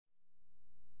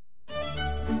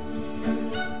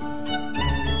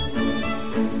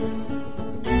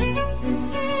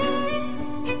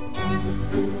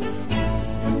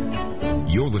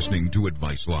to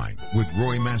Advice line with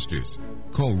Roy Masters.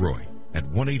 Call Roy at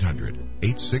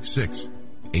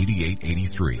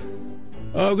 1-800-866-8883.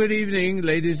 Oh, good evening,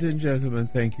 ladies and gentlemen.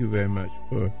 Thank you very much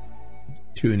for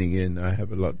tuning in. I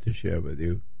have a lot to share with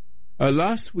you.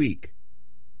 Last week,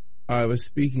 I was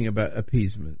speaking about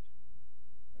appeasement,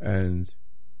 and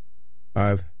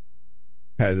I've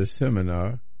had a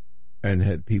seminar and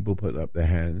had people put up their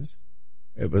hands.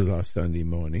 It was last Sunday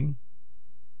morning.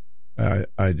 I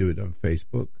do it on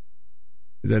Facebook.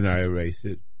 Then I erase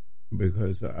it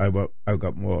because I've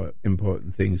got more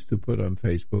important things to put on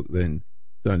Facebook than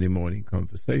Sunday morning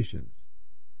conversations.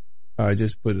 I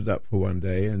just put it up for one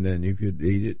day, and then if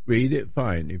you read it,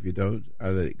 fine. If you don't, I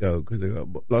let it go because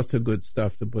I've got lots of good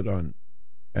stuff to put on.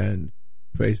 And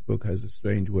Facebook has a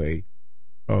strange way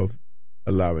of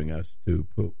allowing us to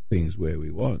put things where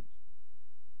we want.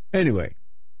 Anyway,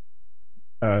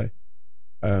 what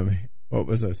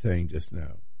was I saying just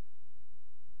now?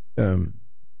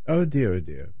 Oh dear.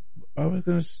 I was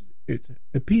going to. It's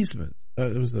appeasement.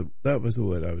 That was the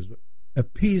word I was.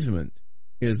 Appeasement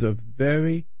is a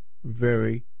very,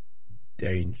 very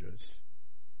dangerous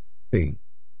thing,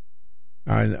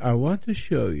 and I want to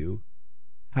show you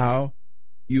how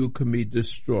you can be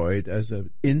destroyed as an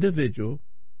individual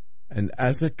and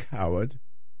as a coward.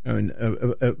 And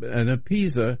an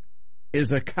appeaser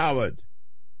is a coward.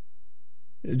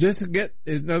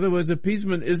 In other words,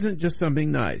 appeasement isn't just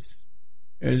something nice.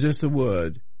 It's just a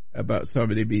word about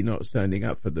somebody not standing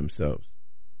up for themselves.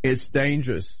 It's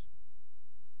dangerous.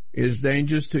 It's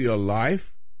dangerous to your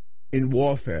life in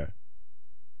warfare.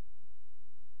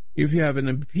 If you have an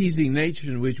appeasing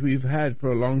nature, which we've had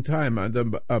for a long time under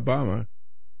Obama,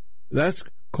 that's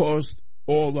caused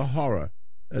all the horror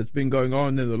that's been going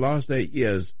on in the last 8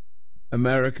 years.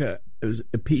 America is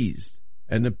appeased,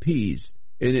 and it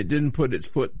didn't put its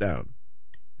foot down.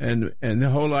 And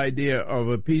the whole idea of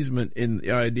appeasement in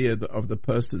the idea of the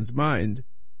person's mind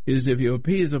is if you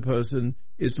appease a person,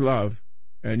 it's love,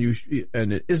 and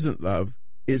it isn't love,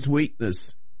 it's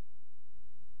weakness.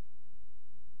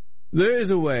 There is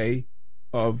a way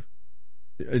of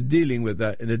dealing with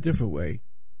that in a different way,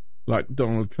 like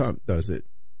Donald Trump does it.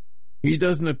 He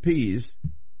doesn't appease,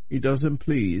 he doesn't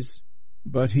please,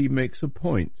 but he makes a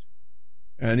point,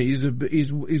 and he's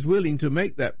willing to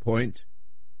make that point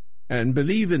and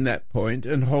believe in that point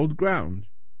and hold ground,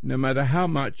 no matter how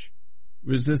much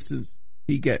resistance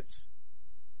he gets.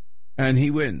 And he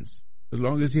wins, as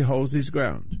long as he holds his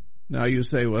ground. Now you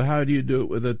say, well, how do you do it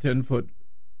with a 10-foot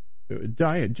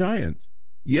giant?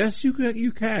 Yes, you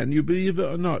can. You believe it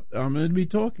or not. I'm going to be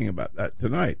talking about that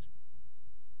tonight.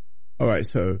 All right,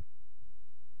 so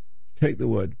take the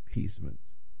word appeasement.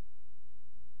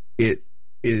 It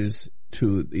is,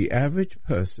 to the average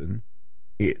person,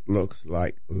 it looks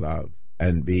like love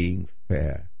and being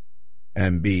fair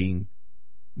and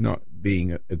not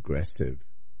being aggressive.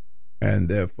 And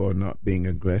therefore, not being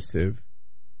aggressive,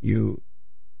 you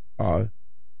are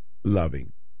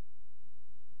loving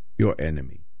your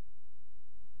enemy.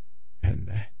 And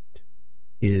that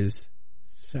is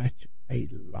such a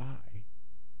lie.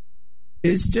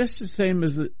 It's just the same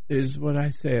as what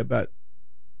I say about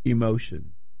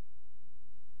emotion.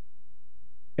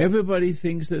 Everybody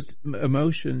thinks that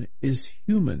emotion is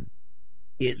human.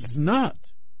 It's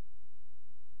not.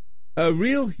 A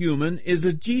real human is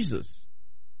a Jesus.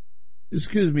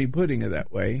 Excuse me putting it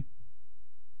that way.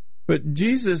 But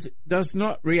Jesus does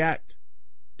not react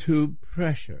to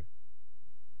pressure.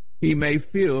 He may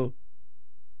feel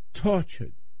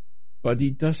tortured, but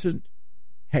he doesn't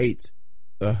hate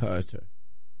the hurter.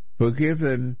 Forgive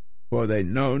them, for they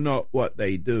know not what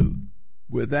they do.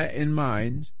 With that in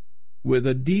mind, with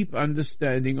a deep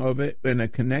understanding of it and a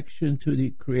connection to the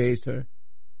Creator,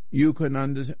 you can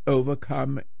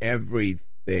overcome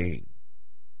everything.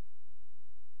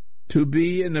 To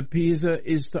be an appeaser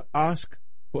is to ask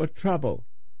for trouble,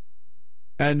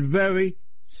 and very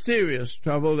serious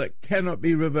trouble that cannot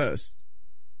be reversed.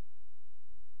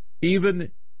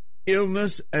 Even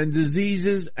illness and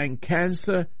diseases and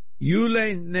cancer, you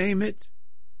name it,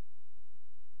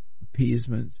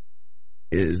 appeasement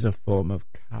is a form of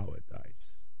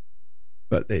cowardice.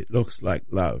 But it looks like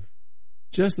love.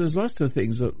 Just there's lots of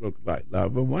things that look like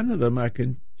love, and one of them I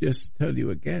can just tell you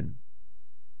again,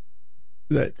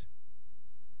 that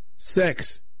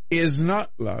sex is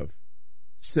not love.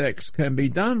 Sex can be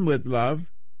done with love,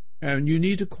 and you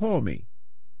need to call me.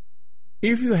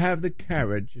 If you have the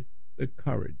courage to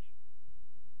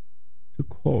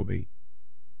call me,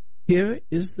 here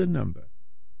is the number.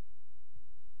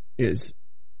 It's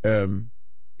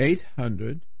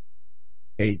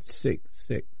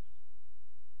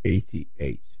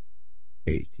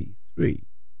 800-866-8883.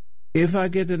 If I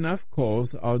get enough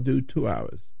calls, I'll do 2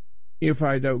 hours. If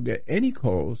I don't get any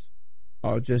calls,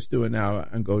 I'll just do an hour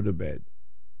and go to bed.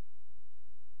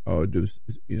 Or do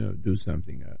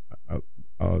something.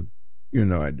 I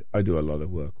do a lot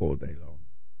of work all day long.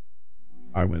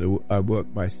 I work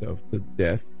myself to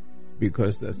death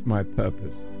because that's my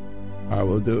purpose. I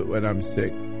will do it when I'm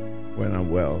sick, when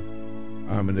I'm well.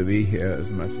 I'm going to be here as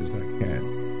much as I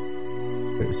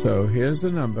can. So here's the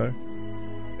number,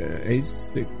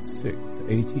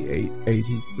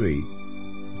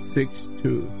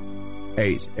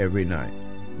 866-8883-628 every night,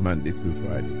 Monday through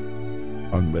Friday,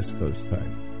 on West Coast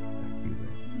time. Thank you, Ray.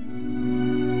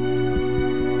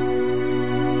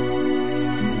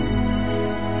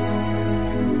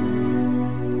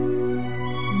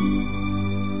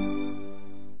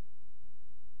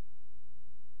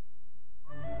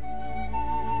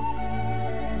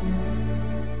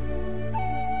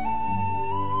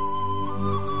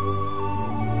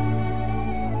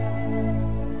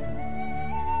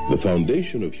 The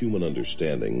foundation of human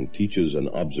understanding teaches an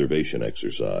observation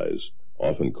exercise,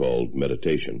 often called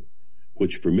meditation,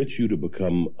 which permits you to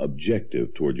become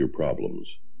objective toward your problems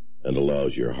and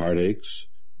allows your heartaches,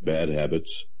 bad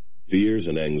habits, fears,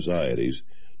 and anxieties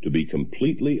to be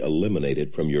completely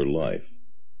eliminated from your life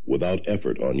without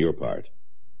effort on your part.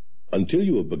 Until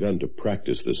you have begun to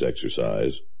practice this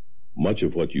exercise, much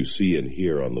of what you see and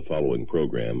hear on the following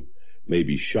program may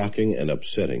be shocking and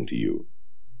upsetting to you.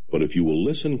 But if you will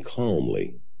listen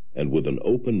calmly and with an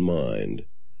open mind,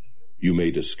 you may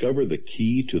discover the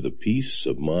key to the peace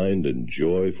of mind and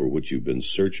joy for which you've been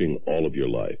searching all of your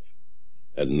life.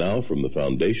 And now, from the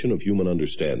foundation of human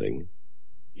understanding,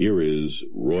 here is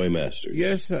Roy Masters.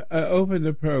 Yes, I opened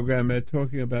the program by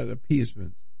talking about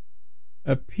appeasement.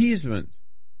 Appeasement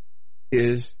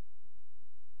is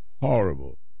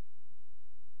horrible.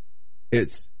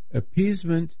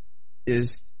 Appeasement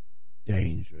is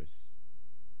dangerous.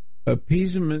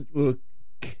 Appeasement will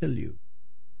kill you,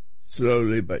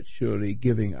 slowly but surely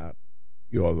giving up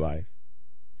your life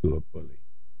to a bully.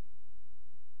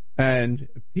 And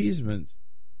appeasement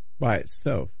by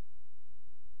itself,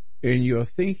 in your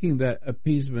thinking that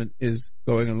appeasement is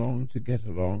going along to get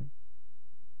along,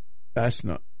 that's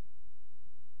not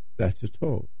that at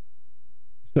all.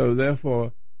 So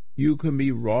therefore, you can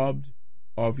be robbed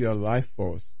of your life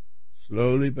force,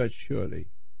 slowly but surely,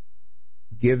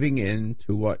 giving in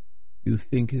to what you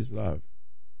think is love.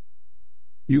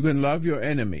 You can love your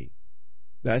enemy.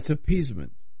 That's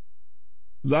appeasement.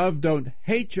 Love, don't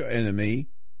hate your enemy,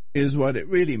 is what it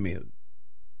really means.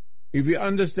 If you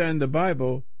understand the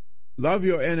Bible, love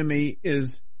your enemy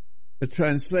is a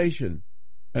translation.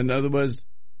 In other words,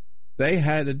 they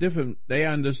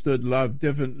understood love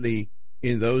differently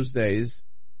in those days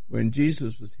when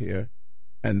Jesus was here,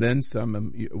 and then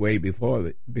some way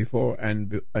before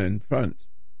and in front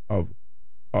of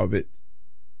it.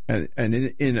 And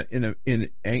in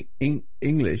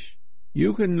English,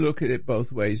 you can look at it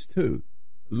both ways too.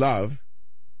 Love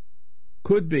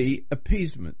could be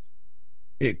appeasement.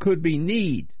 It could be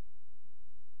need.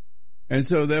 And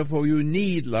so therefore you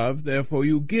need love, therefore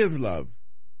you give love.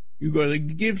 You've got to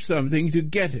give something to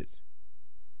get it.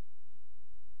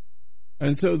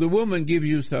 And so the woman gives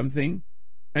you something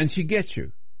and she gets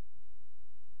you.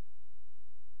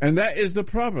 And that is the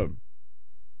problem.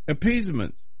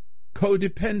 Appeasement,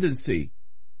 codependency,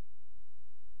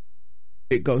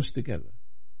 it goes together.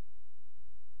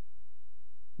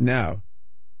 Now,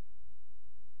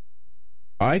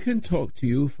 I can talk to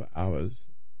you for hours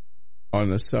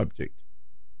on a subject.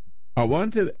 I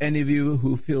wonder any of you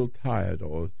who feel tired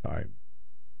all the time.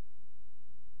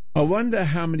 I wonder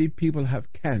how many people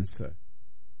have cancer.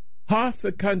 Half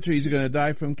the countries are going to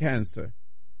die from cancer.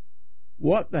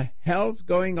 What the hell's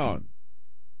going on?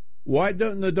 Why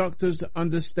don't the doctors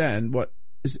understand what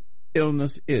this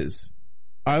illness is?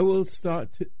 I will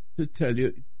start to tell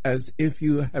you as if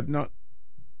you have not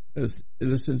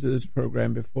listened to this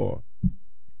program before.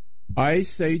 I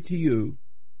say to you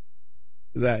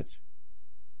that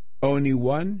only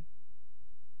one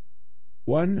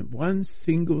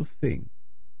single thing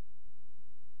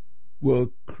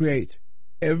will create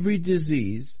every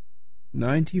disease.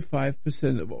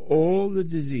 95% of all the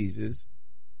diseases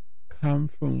come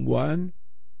from one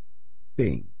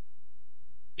thing.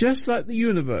 Just like the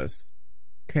universe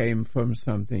came from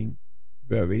something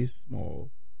very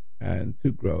small and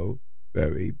to grow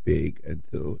very big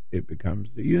until it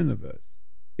becomes the universe.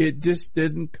 It just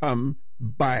didn't come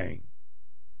bang.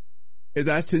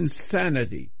 That's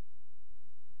insanity.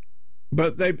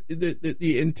 But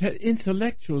the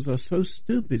intellectuals are so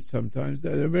stupid sometimes.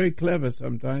 They're very clever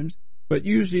sometimes. But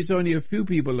usually it's only a few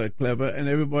people that are clever, and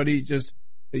everybody just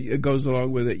it goes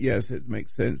along with it. Yes, it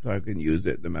makes sense. I can use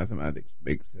it. The mathematics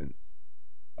makes sense.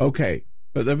 Okay,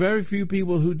 but there are very few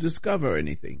people who discover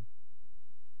anything.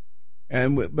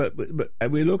 And but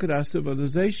we look at our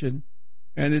civilization,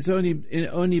 and it's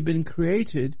only been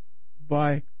created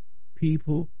by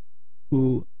people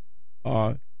who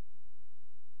are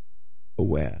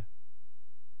aware,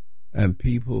 and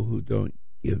people who don't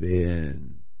give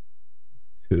in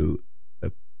to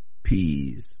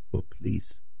appease for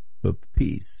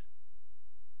peace.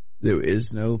 There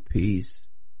is no peace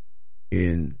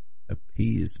in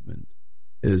appeasement.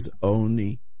 There's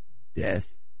only death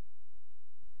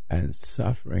and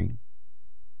suffering.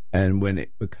 And when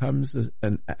it becomes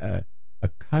a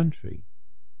country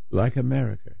like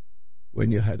America,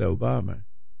 when you had Obama,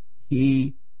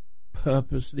 he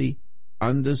purposely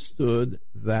understood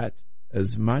that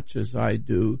as much as I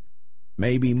do,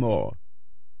 maybe more.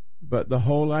 But the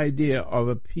whole idea of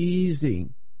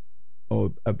appeasing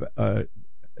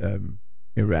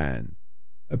Iran,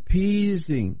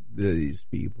 appeasing these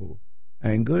people,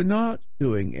 and not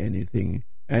doing anything,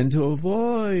 and to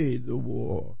avoid the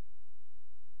war,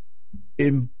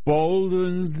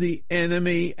 emboldens the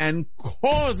enemy and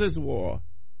causes war.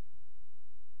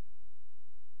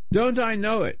 Don't I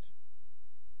know it?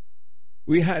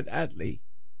 We had Attlee.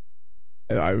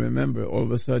 I remember all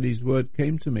of a sudden his word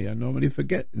came to me. I normally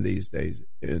forget in these days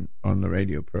on the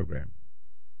radio program.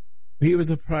 He was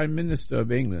the Prime Minister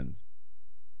of England,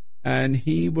 and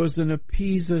he was an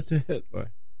appeaser to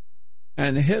Hitler.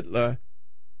 And Hitler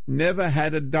never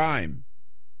had a dime.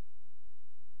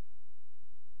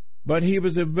 But he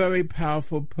was a very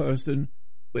powerful person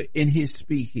in his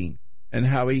speaking and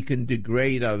how he can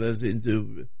degrade others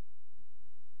into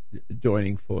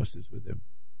joining forces with him.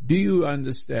 Do you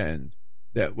understand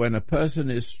that when a person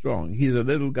is strong, he's a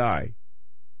little guy,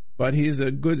 but he has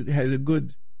a good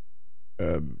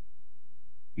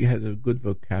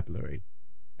vocabulary,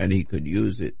 and he could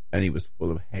use it, and he was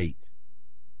full of hate.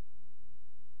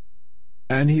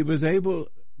 And he was able,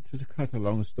 to cut a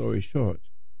long story short,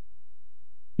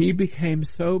 he became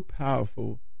so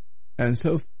powerful and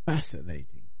so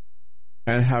fascinating,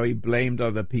 and how he blamed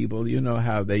other people. You know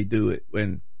how they do it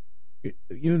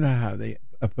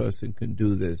a person can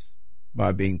do this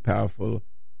by being powerful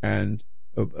and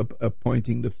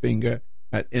pointing the finger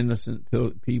at innocent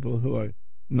people who are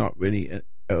not really,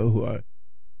 who are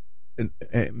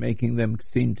making them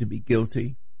seem to be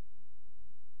guilty.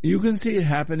 You can see it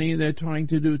happening. They're trying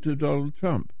to do to Donald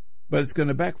Trump, but it's going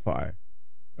to backfire.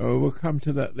 We'll come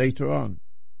to that later on.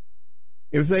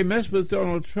 If they mess with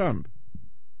Donald Trump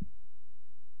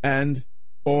and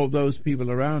all those people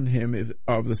around him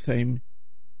are of the same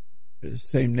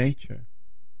nature,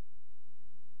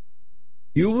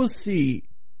 you will see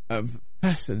a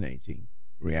fascinating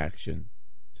reaction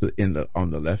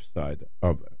on the left side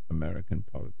of American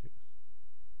politics.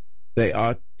 They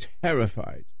are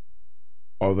terrified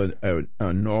of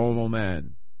a normal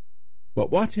man. But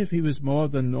what if he was more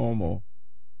than normal,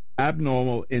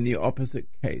 abnormal in the opposite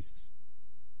case?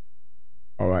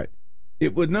 All right.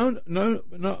 It would not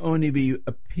only be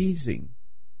appeasing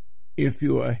if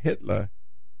you are Hitler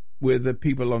with the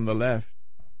people on the left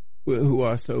who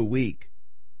are so weak,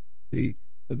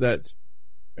 that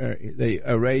they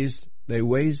raise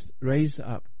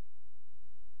up.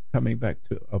 Coming back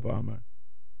to Obama,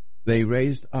 they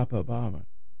raised up Obama.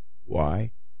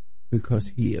 Why? Because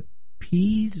he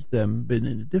appeased them, but in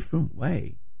a different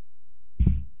way.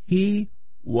 He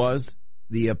was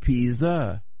the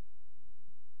appeaser.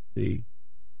 See?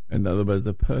 In other words,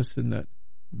 the person that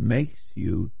makes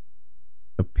you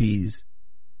appease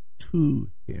to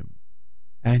him.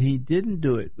 And he didn't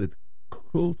do it with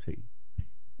cruelty.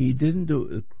 He didn't do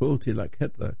it with cruelty like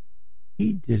Hitler.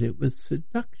 He did it with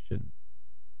seduction.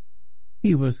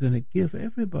 He was going to give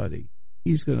everybody.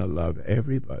 He's going to love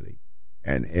everybody.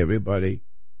 And everybody,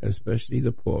 especially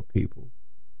the poor people.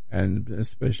 And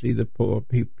especially the poor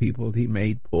people he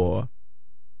made poor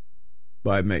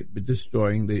by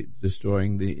destroying the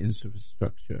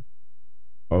infrastructure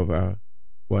of our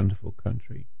wonderful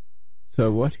country.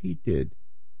 So what he did,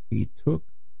 he took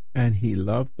and he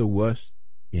loved the worst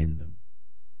in them.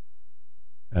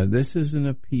 And this is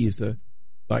an appeaser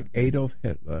like Adolf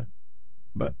Hitler,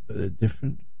 but a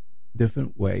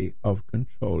different way of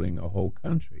controlling a whole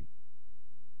country.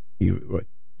 He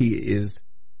is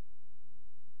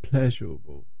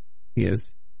pleasurable. He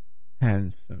is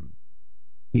handsome.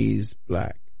 He's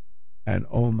black. And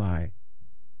oh my,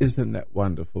 isn't that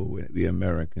wonderful when we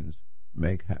Americans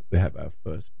we have our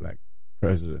first black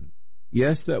president?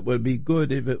 Yes, that would be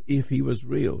good if he was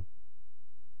real,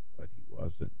 but he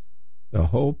wasn't. The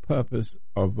whole purpose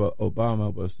of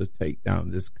Obama was to take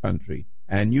down this country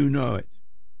and you know it.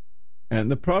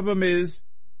 And the problem is,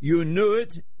 you knew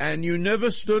it, and you never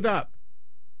stood up.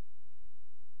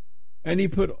 And he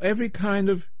put every kind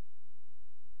of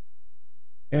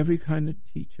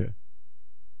teacher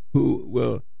who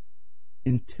will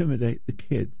intimidate the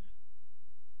kids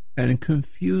and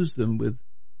confuse them with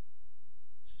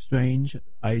strange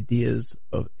ideas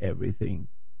of everything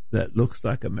that looks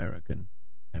like American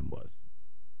and wasn't,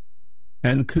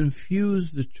 and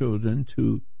confuse the children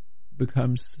to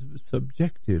become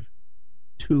subjective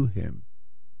to him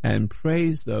and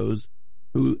praise those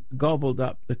who gobbled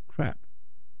up the crap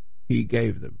he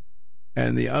gave them.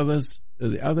 And the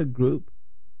other group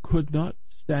could not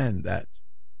stand that,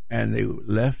 and they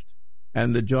left,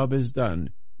 and the job is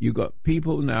done. You got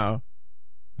people now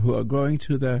who are growing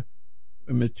to their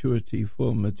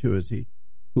full maturity,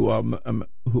 who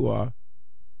are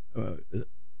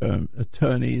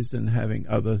attorneys and having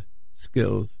other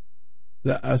skills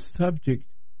that are subject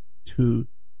to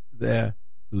their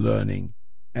learning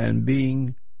and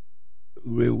being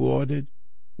rewarded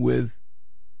with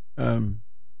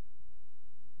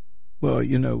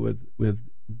with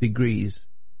degrees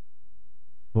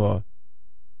for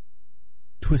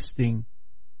twisting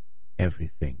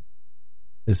everything,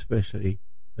 especially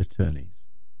attorneys.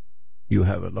 You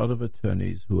have a lot of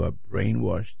attorneys who are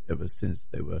brainwashed ever since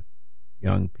they were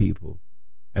young people,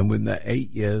 and when they're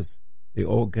 8 years, they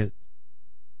all get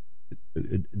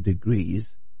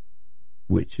degrees,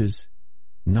 which is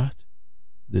not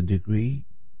the degree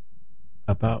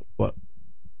about what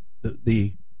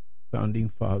the founding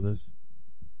fathers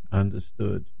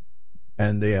understood,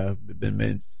 and they have been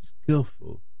made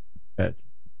skillful at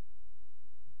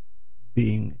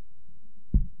being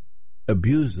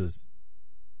abusers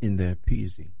in their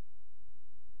appeasing.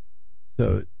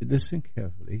 So listen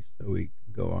carefully so we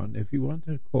can go on. If you want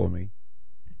to call me,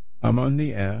 I'm on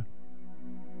the air,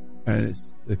 and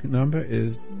the number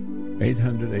is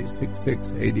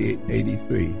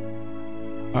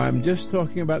 800-866-8883. I'm just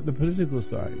talking about the political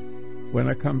side. When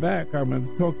I come back, I'm going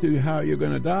to talk to you how you're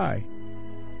going to die.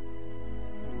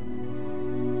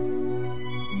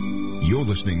 You're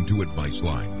listening to Advice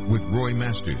Line with Roy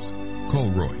Masters. Call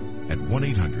Roy at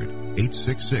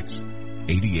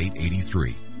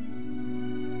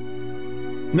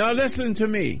 1-800-866-8883. Now listen to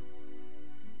me.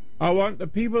 I want the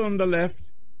people on the left,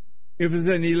 if there's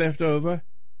any left over,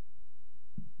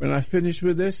 when I finish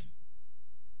with this,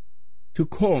 to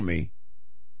call me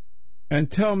and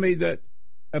tell me that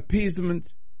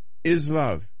appeasement is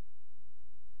love.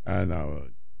 And I will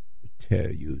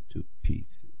tear you to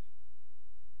pieces,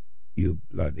 you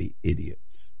bloody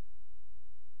idiots.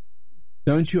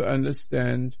 Don't you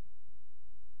understand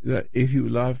that if you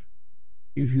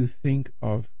think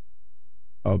of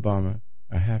Obama,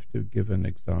 I have to give an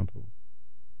example.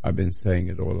 I've been saying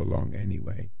it all along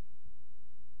anyway.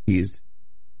 He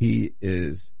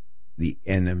is the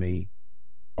enemy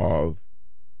of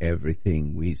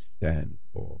everything we stand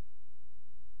for.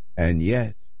 And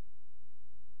yet,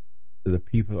 the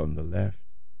people on the left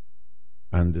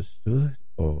understood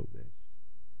all this.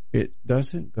 It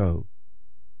doesn't go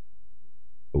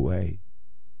away.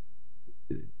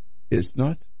 It's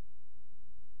not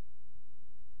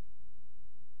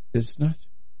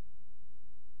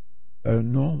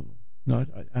normal, not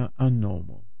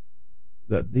unnormal,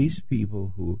 that these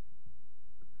people who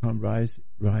rise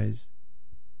to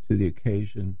the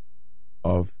occasion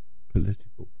of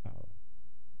political power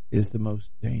is the most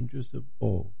dangerous of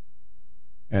all.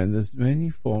 And there's many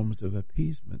forms of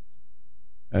appeasement.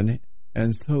 And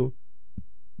so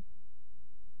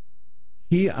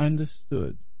he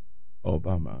understood,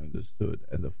 Obama understood,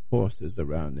 and the forces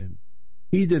around him.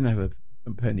 He didn't have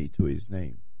a penny to his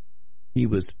name. He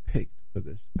was picked for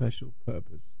the special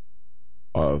purpose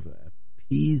of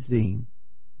appeasing.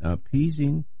 Now,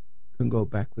 appeasing can go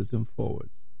backwards and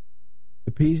forwards.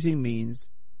 Appeasing means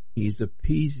he's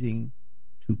appeasing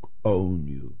to own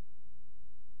you,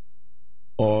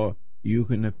 or you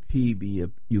can be a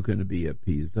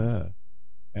appeaser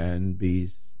and be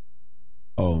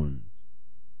owned.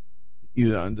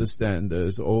 You understand?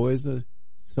 There's always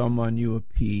someone you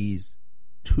appease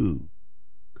to,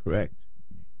 correct?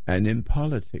 And in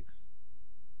politics,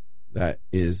 that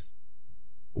is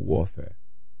warfare.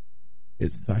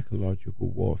 It's psychological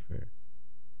warfare.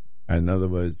 In other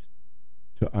words,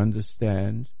 to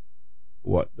understand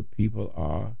what the people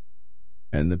are,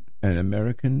 and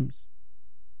Americans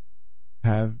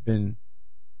have been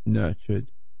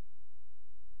nurtured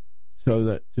so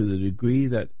that to the degree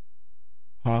that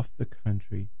half the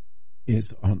country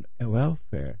is on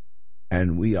welfare,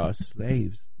 and we are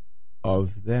slaves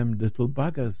of them little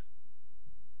buggers.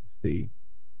 See?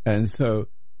 And so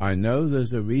I know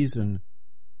there's a reason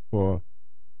for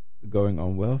going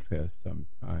on welfare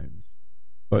sometimes,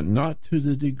 but not to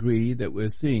the degree that we're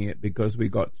seeing it, because we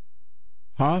got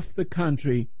half the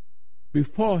country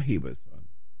before he was on,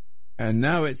 and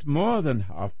now it's more than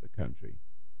half the country.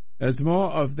 There's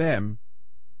more of them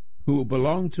who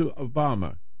belong to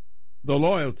Obama. The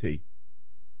loyalty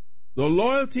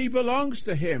belongs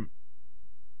to him.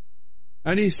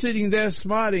 And he's sitting there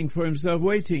smiling for himself,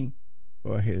 waiting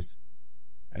for his,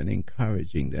 and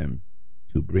encouraging them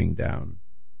to bring down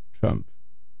Trump.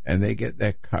 And they get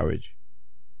their courage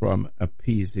from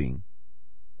appeasing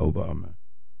Obama.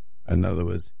 In other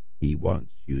words, he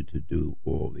wants you to do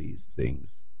all these things.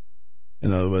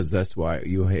 In other words, that's why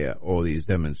you hear all these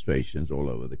demonstrations all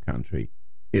over the country.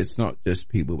 It's not just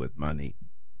people with money.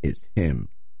 It's him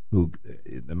who,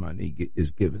 the money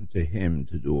is given to him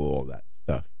to do all that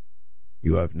stuff.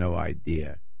 You have no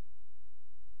idea.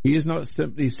 He is not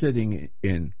simply sitting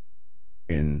in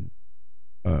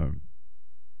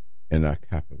our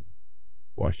capital,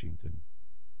 Washington,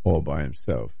 all by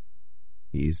himself.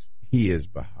 He is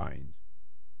behind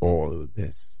all of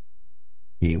this.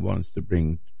 He wants to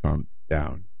bring Trump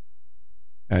down.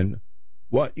 And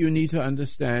what you need to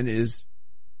understand is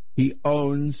he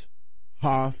owns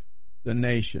half the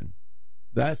nation.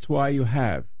 That's why you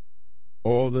have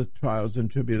all the trials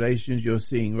and tribulations you're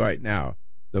seeing right now,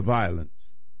 the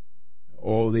violence,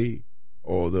 all the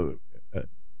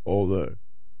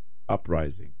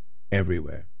uprising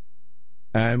everywhere.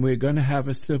 And we're going to have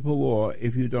a civil war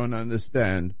if you don't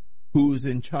understand who's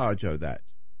in charge of that.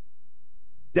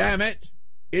 Damn it,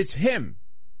 it's him.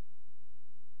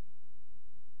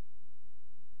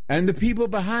 And the people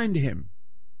behind him.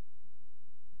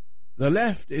 The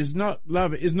left is not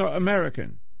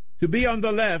American. To be on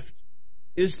the left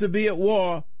is to be at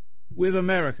war with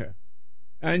America.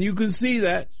 And you can see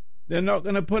that they're not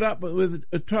going to put up with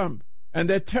Trump. And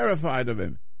they're terrified of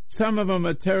him. Some of them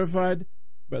are terrified,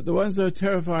 but the ones that are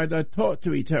terrified are taught to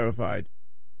be terrified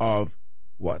of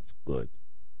what's good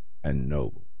and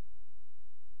noble.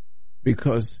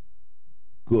 Because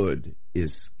good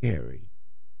is scary.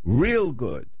 Real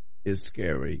good is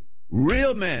scary.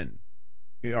 Real men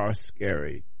are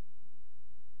scary.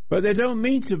 But they don't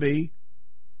mean to be,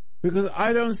 because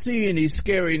I don't see any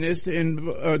scariness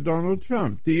in Donald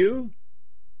Trump. Do you?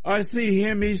 I see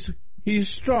him, he's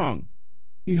strong.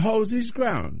 He holds his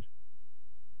ground.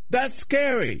 That's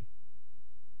scary.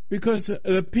 Because an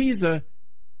appeaser,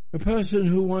 a person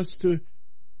who wants to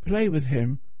play with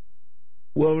him,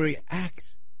 will react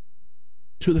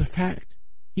to the fact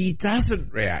he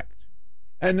doesn't react.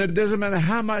 And it doesn't matter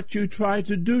how much you try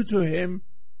to do to him,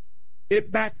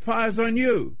 it backfires on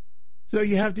you. So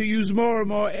you have to use more and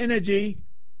more energy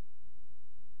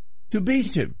to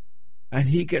beat him. And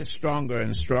he gets stronger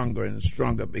and stronger and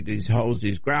stronger because he holds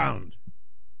his ground.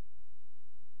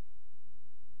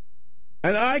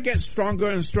 And I get stronger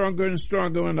and stronger and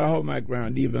stronger when I hold my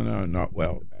ground, even though I'm not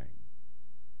well.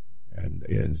 And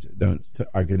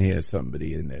I can hear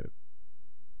somebody in there.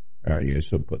 You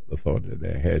should put the thought in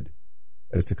their head.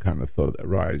 That's the kind of thought that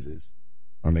rises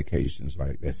on occasions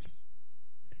like this.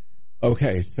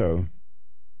 Okay, so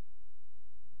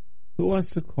who wants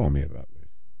to call me about this?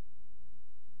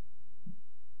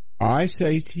 I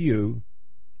say to you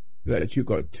that you've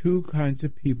got two kinds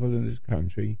of people in this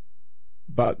country,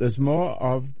 but there's more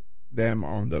of them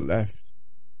on the left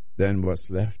than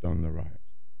what's left on the right.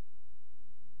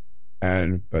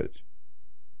 But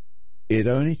it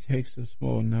only takes a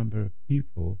small number of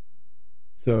people.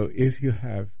 So if you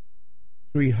have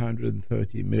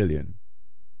 330 million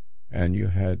and you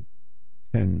had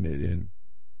 10 million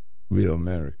real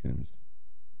Americans,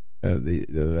 the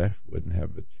left wouldn't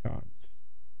have a chance.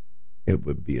 It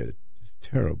would be a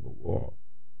terrible war.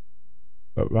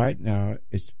 But right now,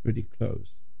 it's pretty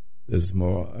close. There's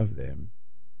more of them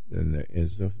than there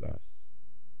is of us.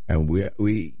 And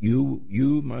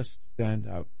you must stand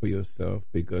up for yourself,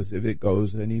 because if it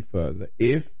goes any further,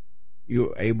 if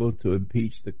you're able to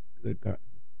impeach the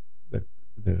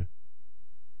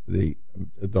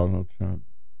Donald Trump,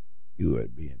 you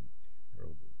would be in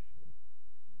terrible shape.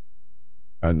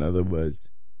 In other words,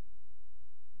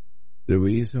 the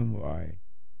reason why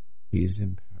he's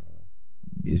in power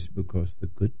is because the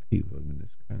good people in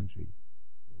this country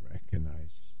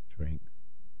recognize strength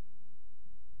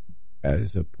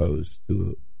as opposed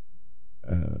to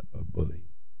a bully.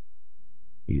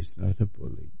 He's not a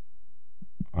bully.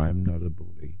 I'm not a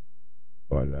bully,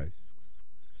 but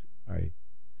I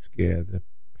scare the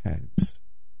pants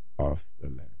off the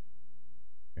left.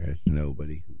 There's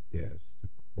nobody who dares to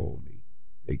call me.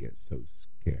 They get so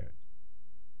scared.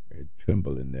 They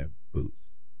tremble in their boots.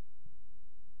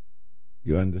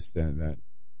 You understand that?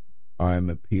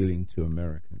 I'm appealing to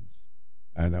Americans,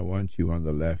 and I want you on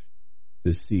the left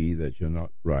to see that you're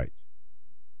not right,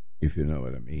 if you know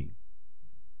what I mean.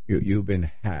 You've been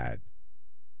had,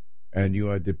 and you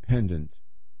are dependent.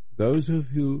 Those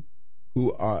of you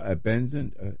who are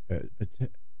abandoned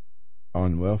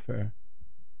on welfare,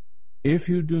 if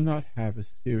you do not have a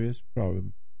serious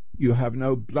problem, you have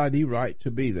no bloody right to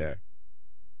be there.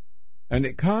 And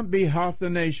it can't be half the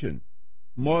nation,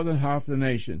 more than half the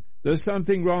nation. There's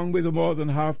something wrong with more than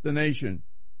half the nation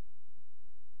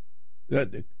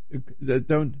that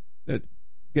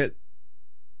get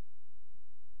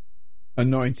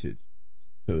anointed,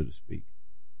 so to speak.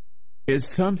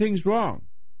 Something's wrong.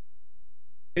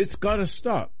 It's got to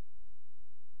stop.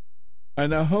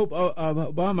 And I hope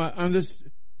Obama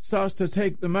starts to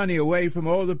take the money away from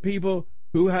all the people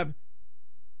who have,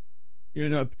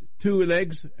 2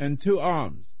 legs and 2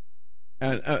 arms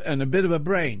and a bit of a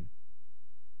brain.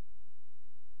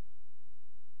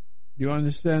 Do you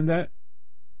understand that?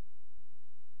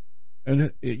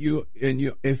 And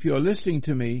if you're listening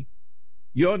to me,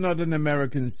 you're not an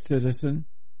American citizen.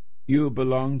 You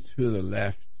belong to the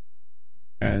left,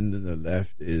 and the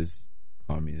left is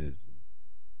communism,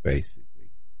 basically.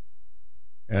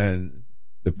 And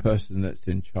the person that's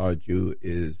in charge of you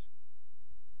is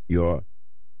your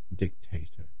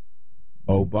dictator.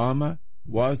 Obama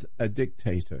was a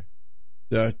dictator.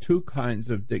 There are 2 kinds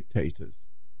of dictators.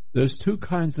 There's 2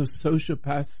 kinds of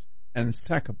sociopaths and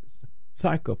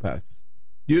psychopaths.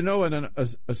 Do you know what a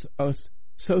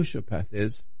sociopath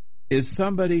is? Is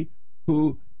somebody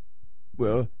who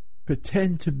will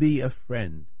pretend to be a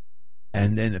friend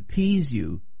and then appease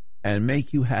you and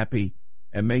make you happy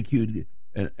and make you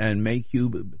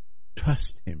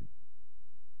trust him,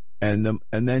 and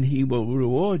then he will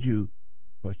reward you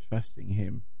for trusting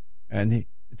him and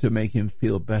to make him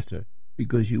feel better,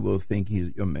 because you will think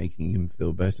you're making him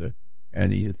feel better,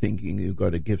 and you're thinking you've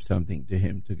got to give something to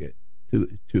him to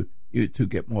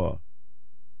get more.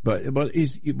 But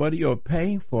you're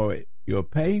paying for it. You're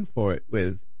paying for it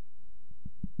with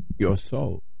your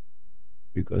soul,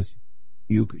 because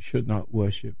you should not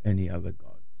worship any other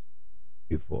gods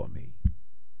before me.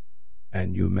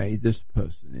 And you made this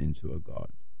person into a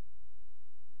god.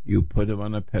 You put him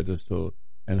on a pedestal,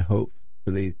 and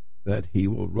hopefully that he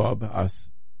will rob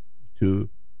us to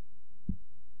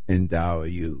endow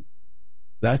you.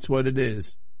 That's what it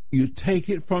is. You take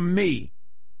it from me,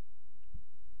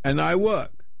 and I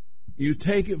work. You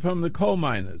take it from the coal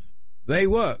miners. They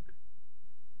work.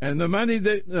 And the money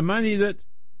that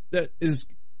is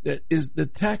the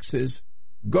taxes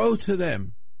go to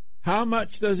them. How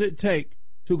much does it take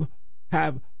to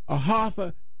have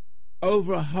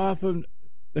over half of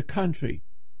the country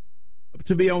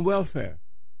to be on welfare?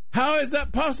 How is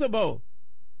that possible?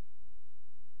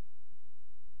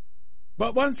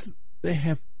 But once they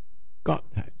have got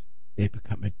that, they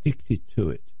become addicted to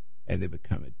it, and they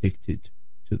become addicted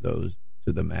to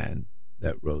the man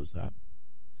that rose up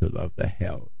to love the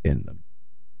hell in them.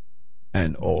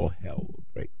 And all hell will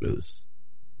break loose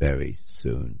very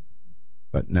soon.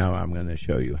 But now I'm going to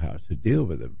show you how to deal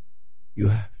with them. You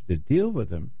have to deal with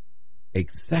them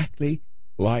exactly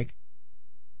like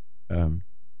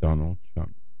Donald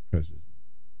Trump, president.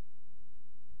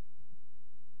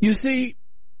 You see,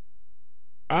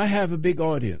 I have a big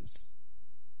audience.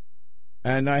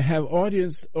 And I have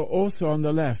audience also on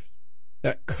the left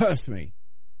that curse me.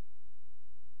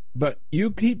 But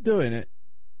you keep doing it,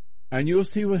 and you'll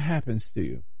see what happens to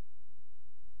you.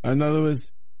 In other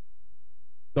words,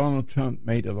 Donald Trump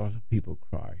made a lot of people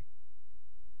cry.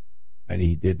 And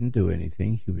he didn't do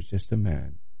anything. He was just a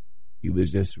man. He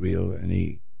was just real, and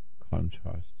he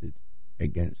contrasted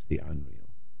against the unreal.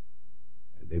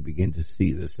 They begin to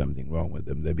see there's something wrong with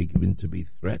them. They begin to be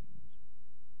threatened.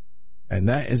 And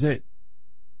that is it.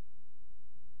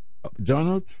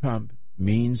 Donald Trump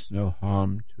means no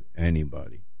harm to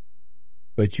anybody.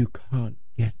 But you can't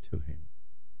get to him.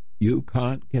 You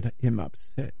can't get him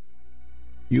upset.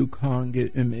 You can't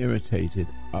get him irritated,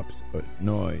 upset,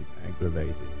 annoyed,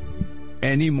 aggravated,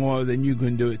 any more than you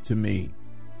can do it to me.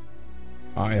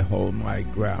 I hold my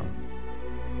ground.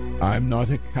 I'm not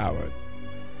a coward.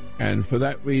 And for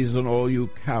that reason, all you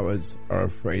cowards are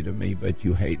afraid of me, but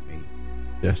you hate me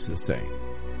just the same.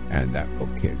 And that will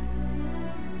kill you.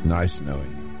 Nice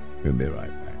knowing you. We'll be right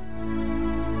back.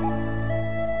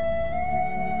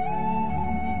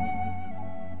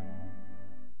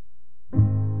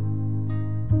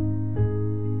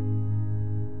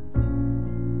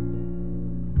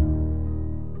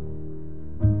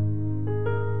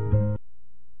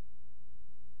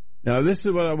 Now, this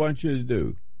is what I want you to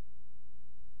do.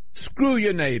 Screw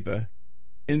your neighbor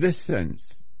in this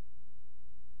sense.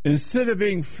 instead of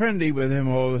being friendly with him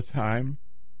all the time,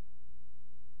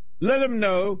 let him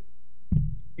know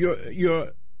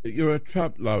you're a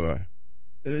Trump lover.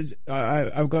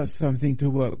 I've got something to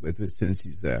work with since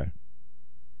he's there.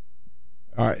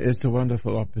 It's a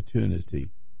wonderful opportunity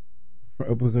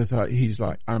because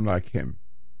I'm like him.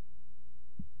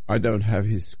 I don't have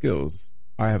his skills.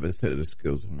 I have a set of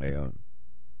skills of my own.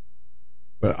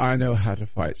 But I know how to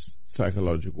fight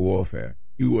psychological warfare.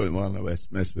 You wouldn't want to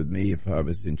mess with me if I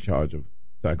was in charge of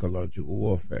psychological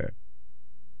warfare.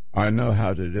 I know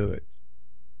how to do it.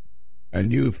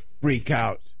 And you freak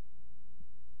out.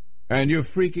 And you're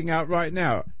freaking out right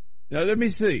now. Now, let me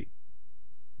see.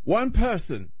 One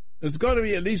person. There's got to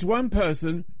be at least one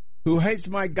person who hates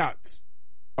my guts.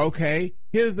 Okay,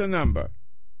 here's the number.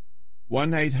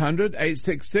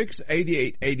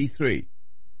 1-800-866-8883.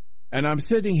 And I'm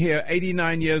sitting here,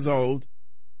 89 years old.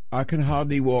 I can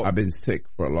hardly walk. I've been sick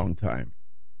for a long time.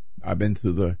 I've been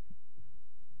through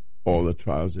all the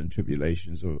trials and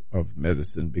tribulations of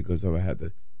medicine because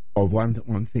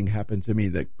one thing happened to me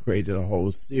that created a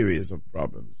whole series of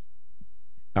problems.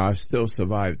 Now, I've still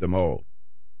survived them all.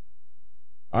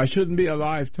 I shouldn't be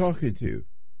alive talking to you,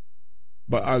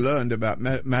 but I learned about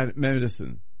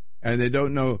medicine, and they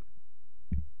don't know.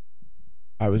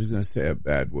 I was going to say a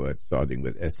bad word starting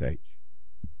with SH,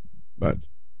 but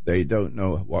they don't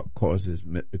know what causes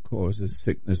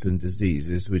sickness and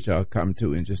diseases, which I'll come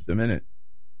to in just a minute.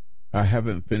 I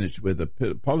haven't finished with the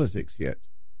politics yet.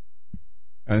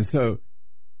 And so,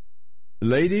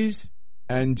 ladies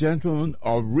and gentlemen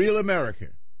of real America,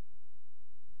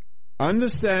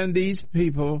 understand these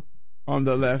people on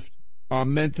the left are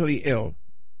mentally ill.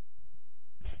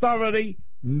 Thoroughly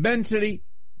mentally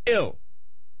ill.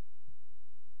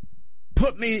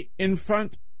 Put me in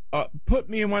one of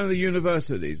the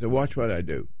universities and watch what I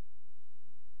do.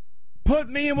 Put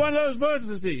me in one of those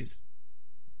universities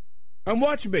and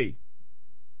watch me.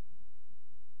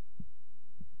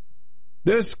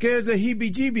 They're scared the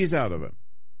heebie-jeebies out of them.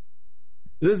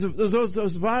 There's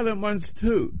those violent ones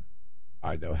too.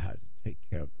 I know how to take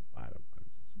care of the violent ones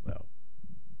as well.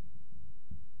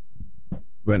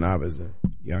 When I was a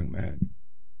young man,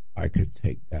 I could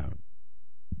take down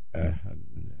a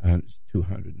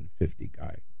 250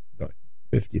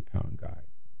 50-pound guy.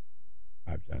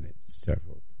 I've done it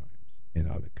several times in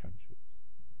other countries.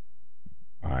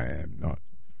 I am not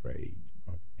afraid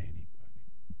of anybody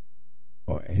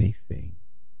or anything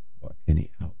or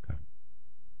any outcome.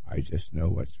 I just know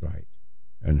what's right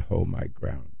and hold my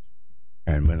ground.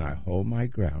 And when I hold my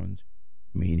ground,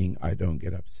 meaning I don't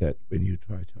get upset when you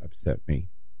try to upset me,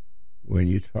 when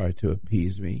you try to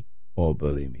appease me or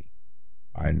bully me.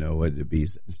 I know what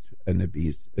appease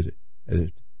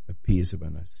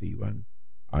when I see one.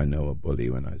 I know a bully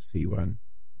when I see one,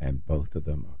 and both of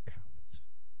them are cowards.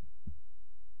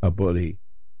 A bully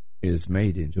is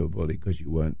made into a bully because you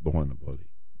weren't born a bully.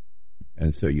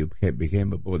 And so you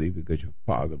became a bully because your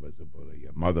father was a bully,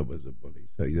 your mother was a bully.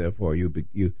 So therefore you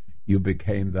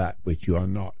became that which you are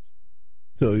not.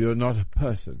 So you're not a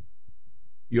person.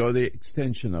 You're the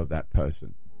extension of that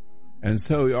person. And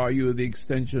so are you the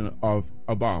extension of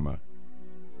Obama.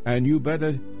 And you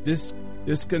better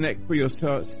disconnect for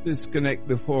yourself, disconnect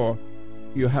before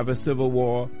you have a civil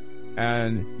war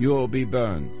and you'll be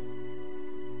burned.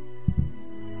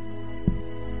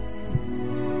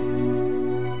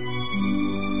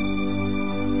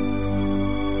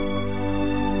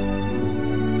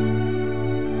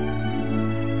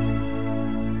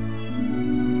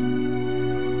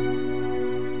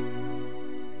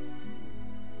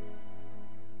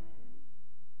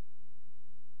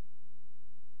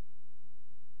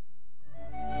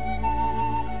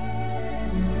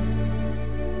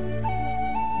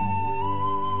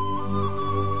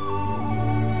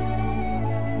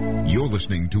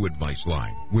 Listening to Advice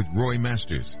Line with Roy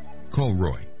Masters. Call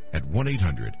Roy at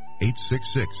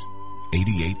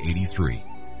 1-800-866-8883.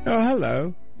 Oh,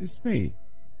 hello. It's me.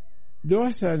 Do I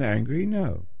sound angry?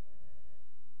 No.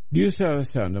 Do you hear the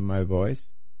sound of my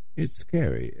voice? It's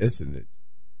scary, isn't it?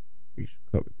 We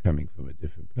should be coming from a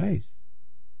different place.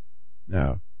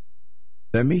 Now,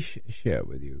 let me share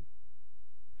with you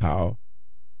how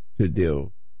to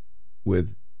deal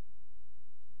with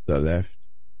the left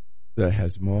that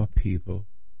has more people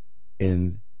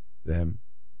in them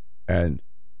and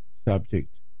subject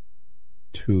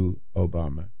to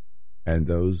Obama and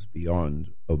those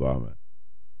beyond Obama.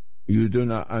 You do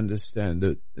not understand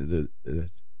the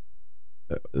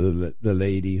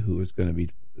lady who was going to be,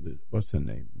 what's her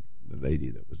name? The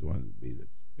lady that was one to be,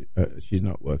 she's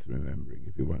not worth remembering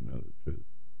if you want to know the truth.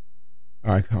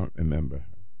 I can't remember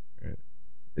her.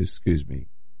 Excuse me,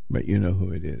 but you know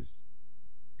who it is.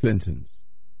 Clinton's.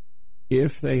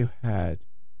 if they had,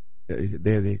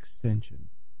 they're the extension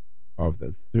of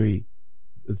the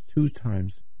two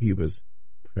times he was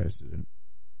president,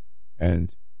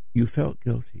 and you felt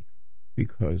guilty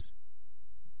because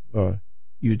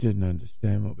you didn't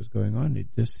understand what was going on.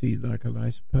 It just seemed like a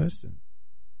nice person.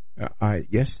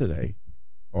 Yesterday,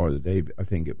 or the day, I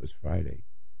think it was Friday,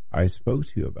 I spoke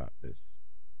to you about this.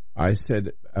 I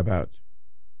said about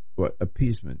what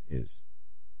appeasement is.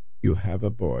 You have a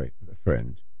boy, a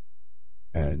friend,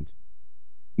 and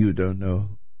you don't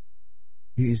know.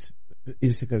 He's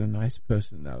got a nice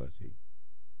personality.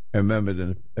 I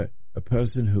remember that a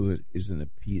person who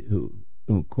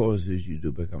who causes you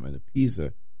to become an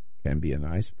appeaser can be a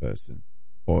nice person,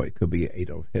 or it could be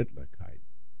Adolf Hitler kind,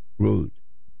 rude,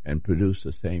 and produce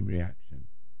the same reaction.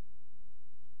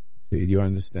 See, do you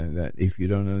understand that? If you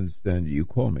don't understand, you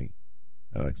call me.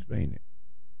 I'll explain it.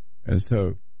 And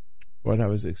so, what I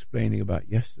was explaining about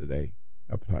yesterday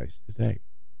applies today.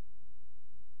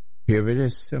 Here it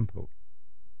is simple.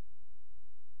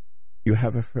 You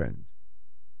have a friend,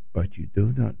 but you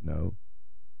do not know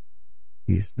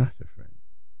he's not a friend.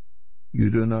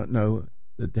 You do not know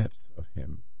the depths of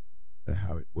him and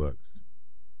how it works.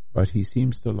 But he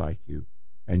seems to like you,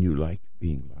 and you like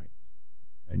being liked.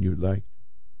 And you like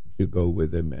to go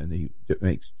with him, and he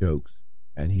makes jokes,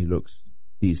 and he looks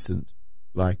decent,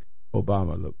 like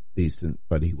Obama looked decent,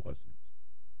 but he wasn't.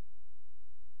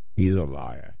 He's a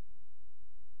liar.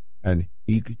 And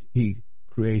he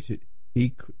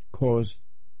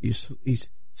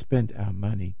spent our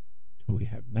money till we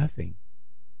have nothing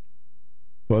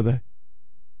for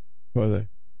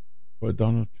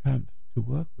Donald Trump to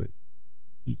work with.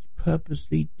 He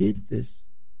purposely did this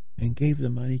and gave the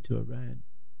money to Iran.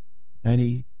 And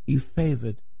he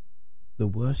favored the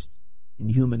worst in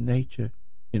human nature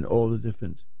in all the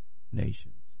different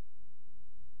nations.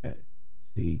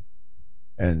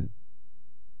 And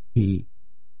he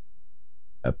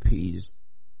appeased.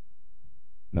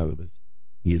 In other words,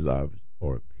 he loved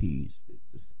or appeased.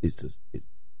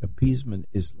 Appeasement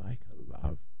is like a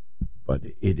love, but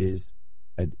it is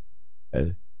I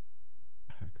can't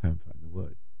find the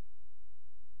word.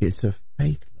 It's a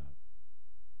fake love.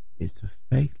 It's a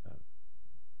fake love.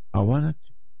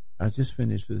 I just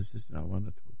finished with this, and I want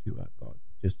to talk to you about God.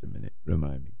 Just a minute,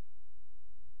 remind me.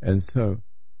 And so,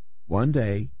 one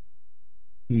day,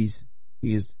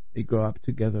 they grow up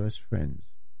together as friends,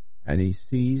 and he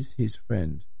sees his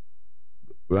friend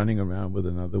running around with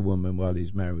another woman while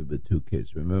he's married with 2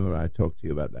 kids. Remember, I talked to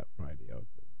you about that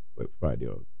Friday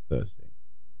or Thursday.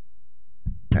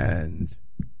 And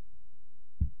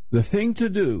the thing to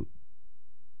do,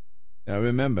 now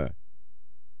remember,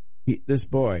 this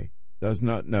boy does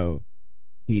not know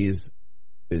he has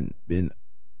been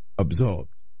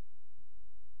absorbed.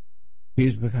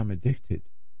 He's become addicted.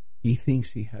 He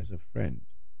thinks he has a friend.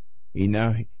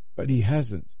 But he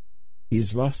hasn't.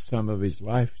 He's lost some of his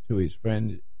life to his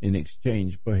friend in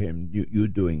exchange for him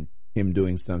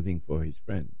doing something for his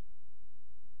friend.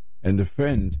 And the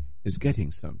friend is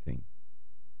getting something.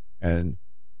 And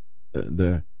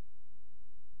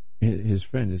his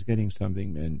friend is getting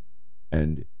something,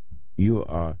 and you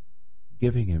are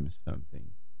giving him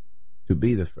something to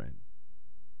be the friend.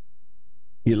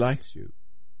 He likes you.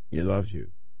 He loves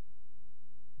you.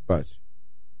 But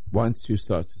once you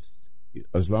start to,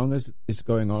 as long as it's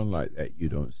going on like that, you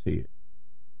don't see it.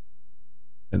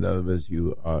 In other words,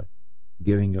 you are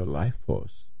giving your life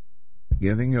force.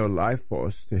 Giving your life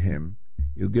force to him.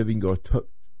 You're giving your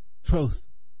truth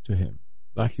to him,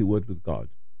 like you would with God.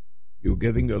 You're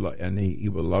giving your life, and he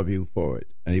will love you for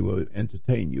it. And he will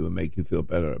entertain you and make you feel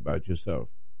better about yourself.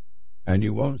 And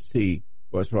you won't see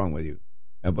what's wrong with you.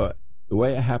 But the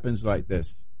way it happens like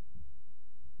this,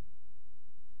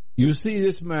 you see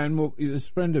this man, this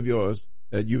friend of yours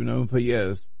that you've known for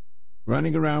years,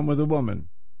 running around with a woman,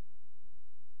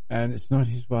 and it's not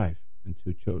his wife and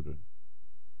 2 children.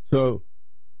 So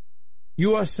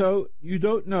you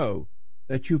don't know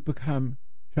that you've become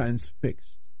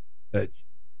transfixed, that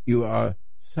you are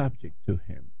subject to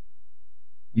him.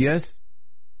 Yes,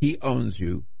 he owns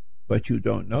you, but you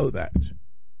don't know that.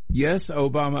 Yes,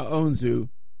 Obama owns you,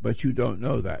 but you don't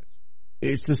know that.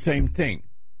 It's the same thing.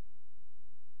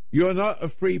 You're not a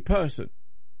free person.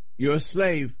 You're a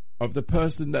slave of the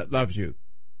person that loves you,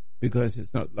 because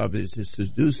it's not love, it just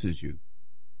seduces you.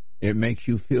 It makes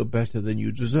you feel better than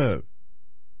you deserve.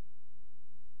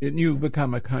 And you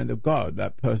become a kind of God.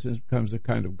 That person becomes a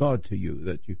kind of God to you,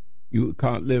 that you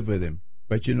can't live with him,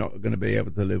 but you're not going to be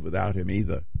able to live without him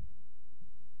either.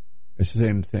 It's the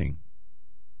same thing.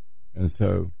 And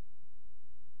so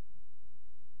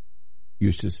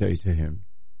you should say to him,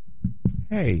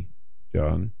 "Hey,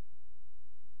 John,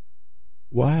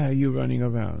 Why are you running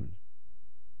around?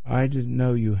 I didn't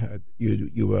know you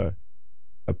were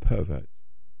a pervert.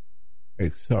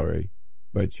 Sorry,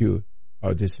 but you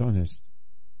are dishonest.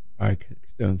 I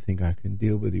don't think I can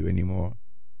deal with you anymore.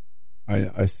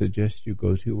 I suggest you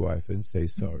go to your wife and say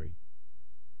sorry,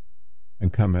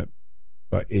 and come up,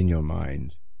 but in your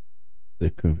mind, the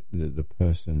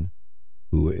person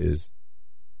who is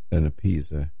an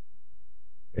appeaser,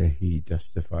 he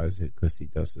justifies it because he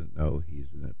doesn't know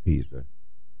he's an appeaser.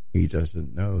 He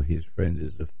doesn't know his friend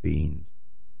is a fiend.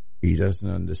 He doesn't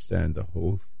understand the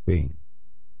whole thing.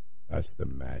 That's the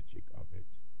magic of it.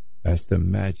 That's the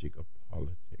magic of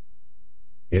politics.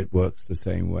 It works the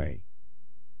same way.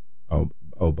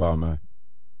 Obama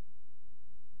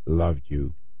loved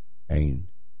you and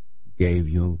gave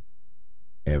you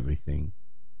everything.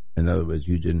 In other words,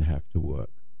 you didn't have to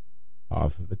work.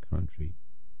 Half of the country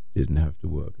didn't have to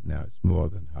work. Now it's more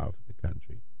than half of the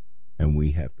country. And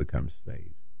we have become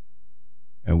slaves.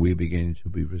 And we're beginning to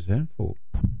be resentful.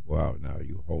 Wow, now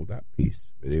you hold that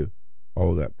peace, will you?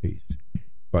 Hold that peace.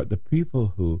 But the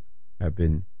people who have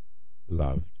been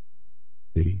loved,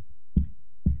 see,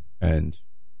 and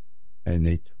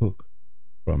they took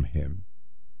from him,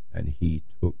 and he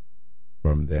took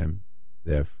from them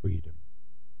their freedom,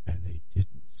 and they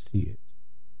didn't see it.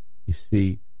 You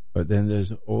see, but then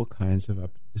there's all kinds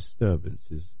of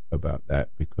disturbances about that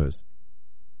because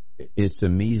it's a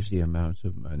measly amount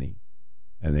of money,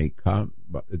 and they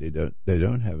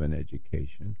don't have an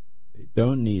education. They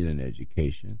don't need an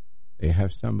education. They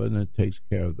have someone that takes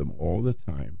care of them all the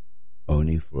time,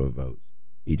 only for a vote.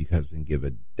 He doesn't give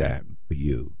a damn for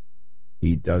you.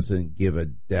 He doesn't give a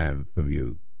damn for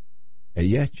you. And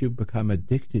yet you become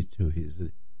addicted to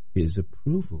his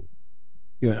approval.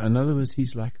 You know, in other words,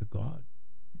 he's like a god.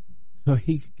 So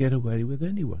he could get away with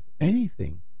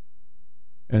anything.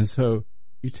 And so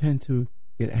you tend to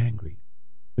get angry.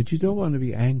 But you don't want to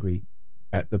be angry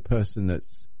at the person that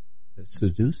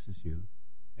seduces you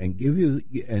and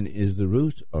is the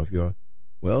root of your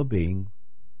well-being,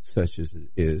 such as it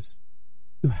is.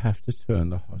 You have to turn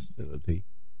the hostility,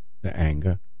 the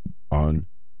anger, on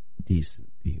decent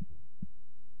people.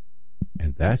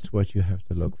 And that's what you have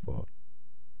to look for.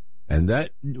 And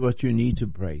that's what you need to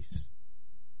brace.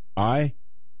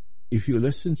 If you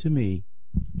listen to me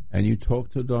and you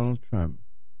talk to Donald Trump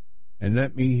and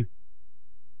let me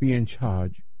be in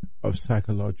charge of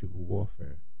psychological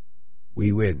warfare,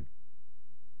 we win.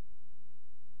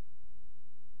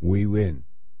 We win.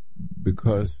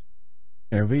 Because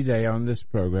every day on this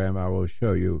program I will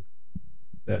show you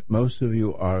that most of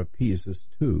you are appeasers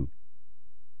too.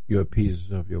 You're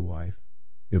appeasers of your wife.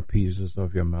 You're appeasers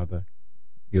of your mother.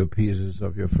 You're appeasers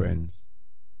of your friends.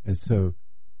 And so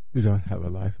you don't have a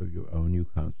life of your own. You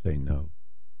can't say no.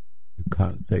 You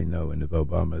can't say no. And if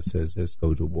Obama says, let's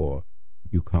go to war,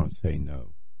 you can't say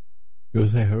no. You'll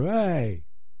say, hooray,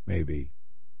 maybe.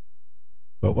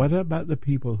 But what about the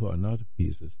people who are not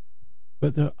appeasers?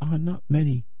 But there are not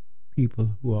many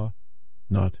people who are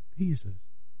not appeasers.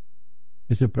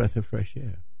 It's a breath of fresh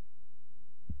air.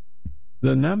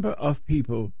 The number of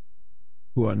people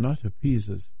who are not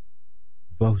appeasers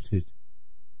voted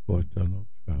for Donald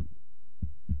Trump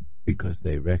because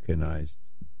they recognized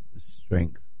the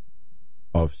strength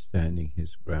of standing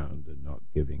his ground and not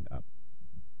giving up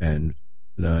and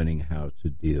learning how to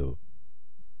deal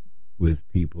with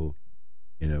people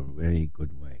in a really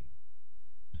good way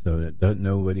so that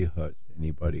nobody hurts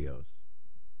anybody else.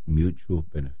 Mutual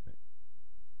benefit.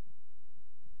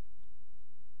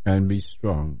 And be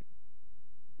strong.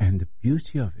 And the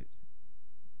beauty of it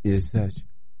is that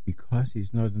because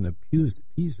he's not an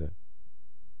appeaser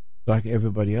like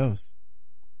everybody else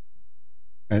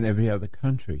and every other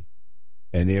country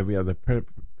and every other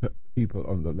people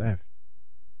on the left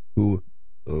who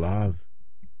love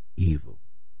evil.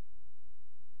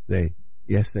 They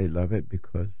love it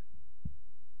because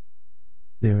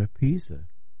they're appeaser.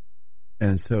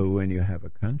 And so when you have a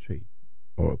country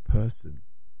or a person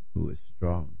who is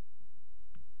strong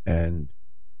and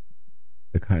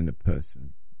the kind of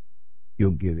person,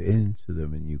 you'll give in to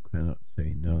them and you cannot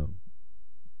say no.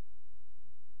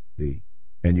 See?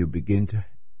 And you begin to,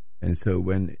 and so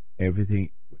when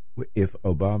if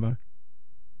Obama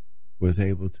was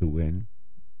able to win,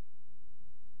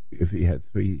 if he had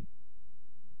 3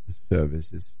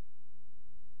 services,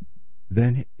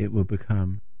 then it will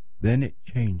become, then it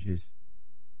changes.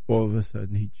 All of a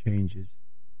sudden he changes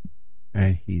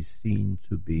and he's seen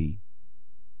to be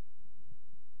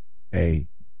a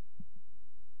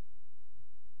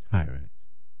tyrant.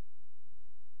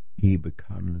 He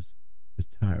becomes a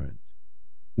tyrant.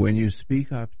 When you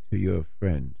speak up to your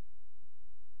friend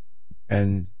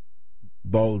and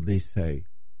boldly say,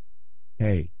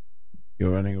 hey,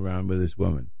 you're running around with this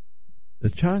woman, the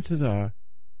chances are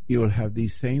you will have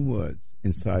these same words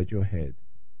inside your head.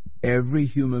 Every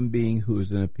human being who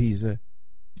is an appeaser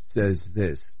says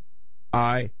this: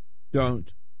 I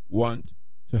don't want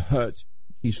to hurt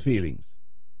his feelings.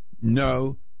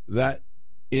 No, that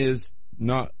is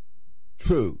not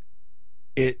true.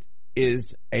 It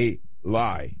is a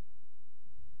lie.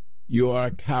 You are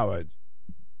a coward,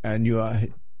 and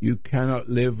you cannot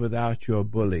live without your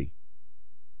bully.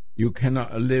 You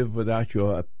cannot live without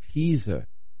your appeaser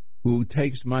who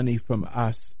takes money from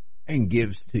us and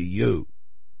gives to you.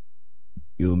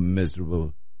 You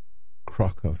miserable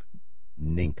crock of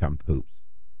nincompoops.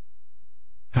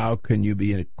 How can you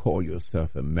call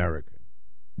yourself American?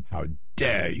 How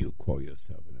dare you call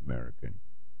yourself an American?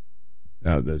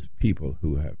 Now, there's people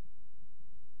who have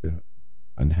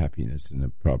unhappiness and the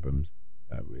problems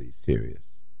are really serious.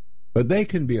 But they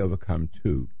can be overcome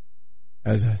too.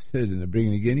 As I said in the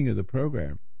beginning of the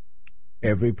program,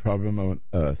 every problem on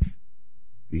earth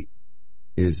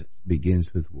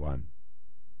begins with one,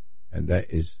 and that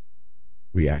is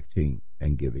reacting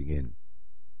and giving in.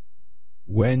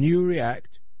 When you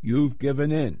react, you've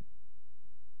given in.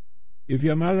 If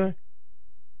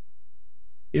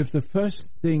the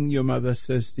first thing your mother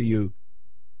says to you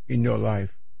in your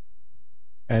life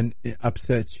and it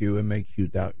upsets you and makes you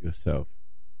doubt yourself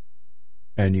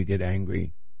and you get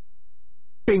angry,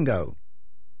 bingo,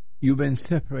 you've been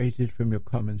separated from your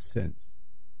common sense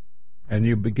and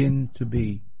you begin to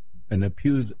be an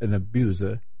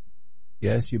abuser.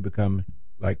 Yes, you become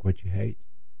like what you hate.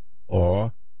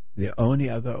 Or the only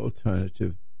other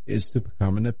alternative is to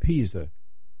become an appeaser.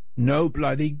 No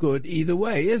bloody good either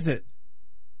way, is it?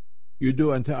 You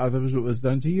do unto others what was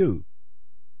done to you.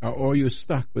 Or you're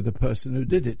stuck with the person who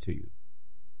did it to you.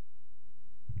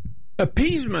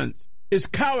 Appeasement is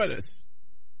cowardice.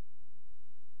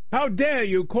 How dare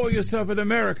you call yourself an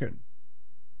American?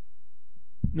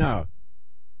 Now,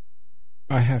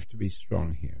 I have to be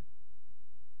strong here.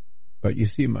 But you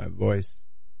see, my voice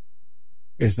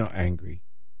is not angry.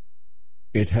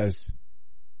 It has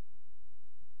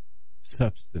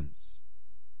substance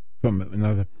from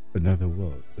another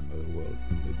world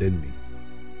from within me.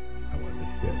 I want to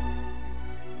share.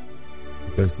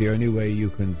 Because the only way you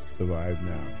can survive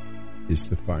now is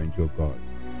to find your God,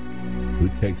 who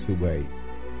takes away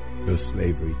your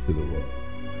slavery to the world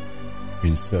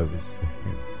in service to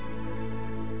Him.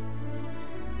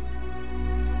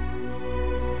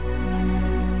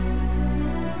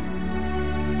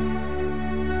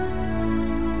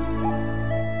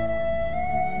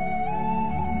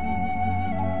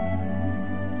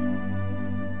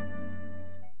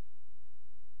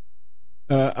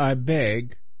 I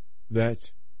beg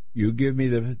that you give me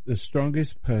the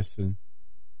strongest person,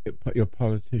 your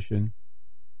politician.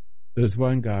 There's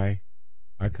one guy,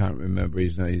 I can't remember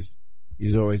his name.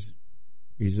 He's always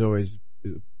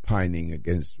pining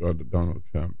against Donald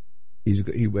Trump.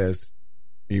 He wears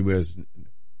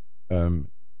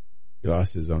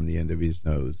glasses on the end of his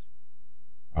nose.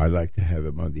 I like to have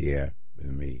him on the air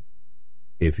with me,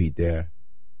 if he dare.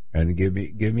 And give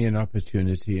me an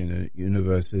opportunity in a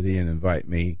university and invite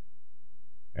me,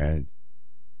 and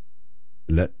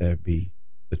let there be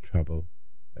the trouble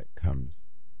that comes.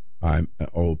 I'm an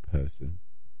old person.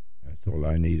 That's all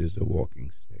I need is a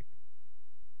walking stick.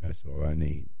 That's all I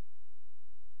need.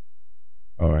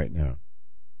 All right, now.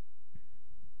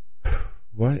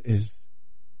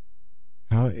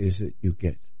 How is it you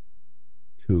get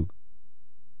to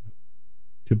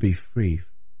be free?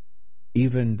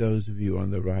 Even those of you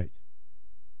on the right,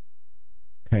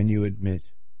 can you admit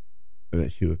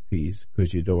that you appease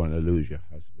because you don't want to lose your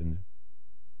husband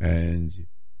and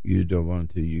you don't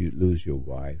want to lose your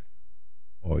wife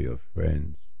or your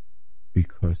friends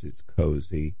because it's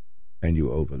cozy and you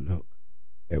overlook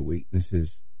their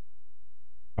weaknesses?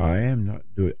 I am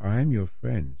your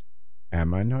friend.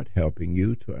 Am I not helping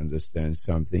you to understand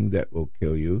something that will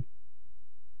kill you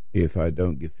if I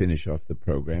don't finish off the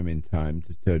program in time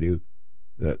to tell you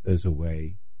that there's a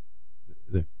way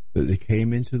that they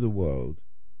came into the world?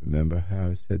 Remember how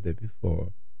I said that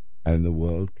before? And the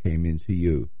world came into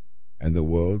you. And the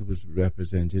world was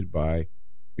represented by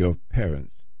your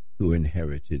parents who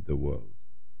inherited the world.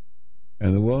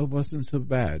 And the world wasn't so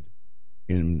bad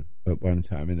at one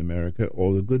time in America.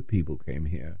 All the good people came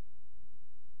here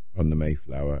on the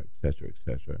Mayflower, etc.,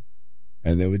 etc.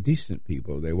 And they were decent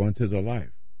people. They wanted a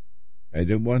life. They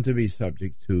didn't want to be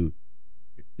subject to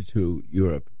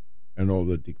Europe and all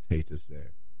the dictators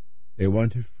there. They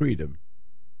wanted freedom.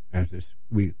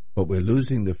 But we're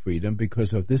losing the freedom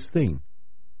because of this thing.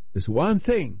 This one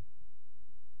thing.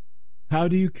 How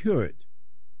do you cure it?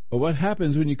 But what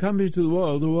happens when you come into the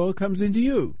world comes into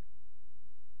you.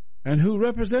 And who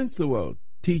represents the world?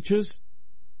 Teachers.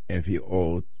 If you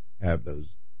all have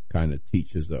those kind of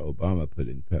teachers that Obama put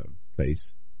in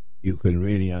place, you can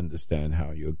really understand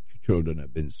how your children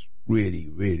have been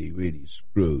really, really, really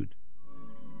screwed.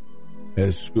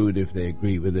 They're screwed if they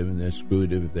agree with him, and they're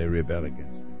screwed if they rebel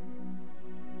against him.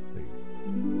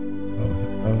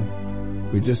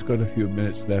 We just got a few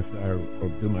minutes left. I'll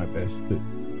do my best to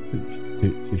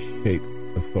shape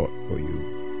a thought for you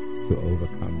to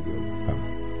overcome the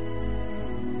overcomer.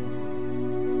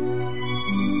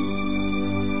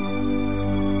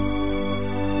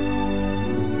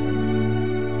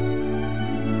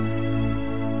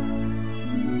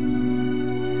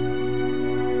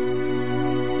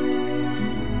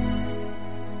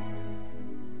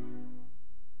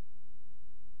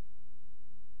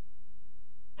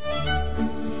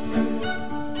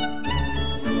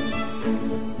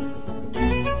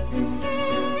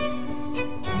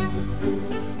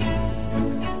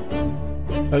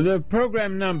 The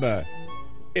program number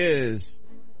is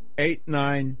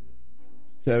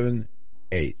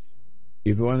 8978.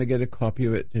 If you want to get a copy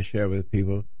of it to share with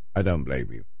people, I don't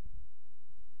blame you.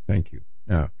 Thank you.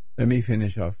 Now, let me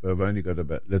finish off. I've only got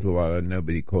a little while and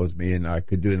nobody calls me in. I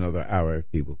could do another hour if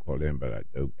people call in, but I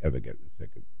don't ever get the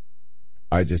second.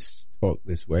 I just talk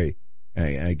this way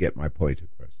and I get my point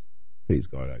across. Please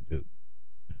God, I do.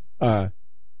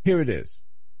 Here it is.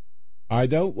 I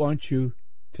don't want you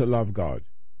to love God.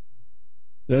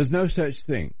 There's no such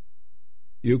thing.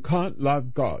 You can't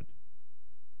love God.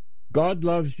 God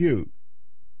loves you,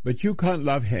 but you can't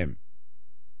love him.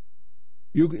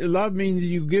 Love means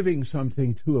you giving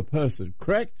something to a person,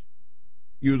 correct?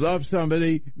 You love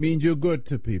somebody means you're good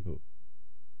to people.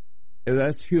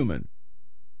 That's human.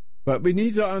 But we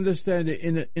need to understand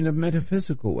it in a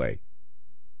metaphysical way.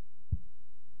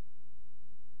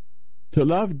 To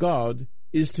love God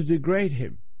is to degrade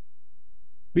him,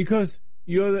 because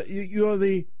you're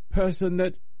the person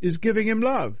that is giving him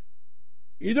love.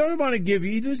 You don't want to give.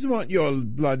 He doesn't want your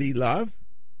bloody love.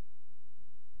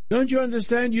 Don't you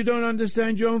understand? You don't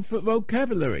understand your own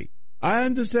vocabulary. I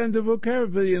understand the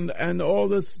vocabulary and all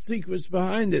the secrets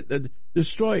behind it that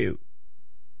destroy you,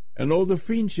 and all the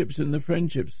friendships and the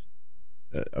friendships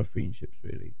are friendships.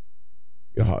 Really,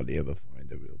 you hardly ever find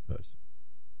a real person.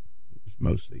 It's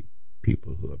mostly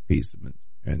people who are appeasement,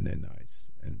 and they're nice,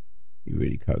 and you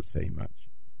really can't say much,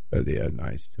 but they are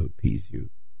nice to appease you,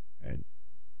 and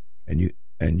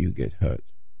you get hurt.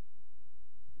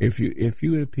 If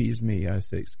you appease me, I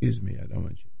say, excuse me, I don't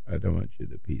want you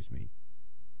to appease me.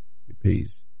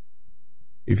 Please,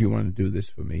 if you want to do this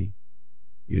for me,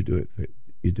 you do it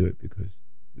because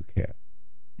you care.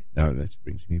 Now this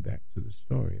brings me back to the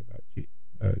story about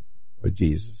or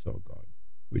Jesus or God,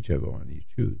 whichever one you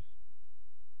choose.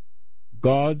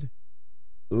 God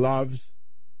loves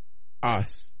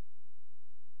us,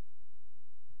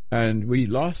 and we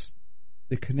lost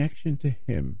the connection to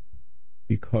him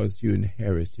because you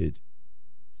inherited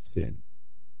sin.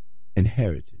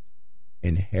 Inherited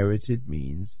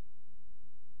means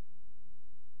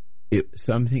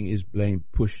something is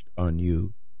pushed on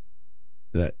you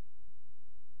that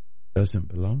doesn't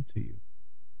belong to you,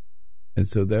 and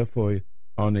so therefore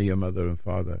honor your mother and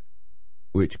father,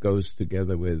 which goes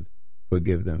together with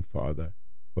forgive them, Father,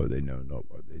 for they know not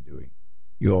what they're doing.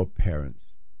 Your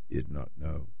parents did not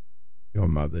know. Your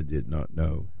mother did not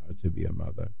know how to be a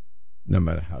mother, no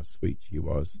matter how sweet she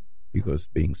was, because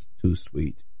being too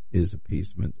sweet is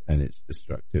appeasement and it's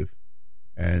destructive.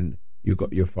 And you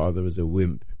got your father as a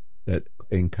wimp that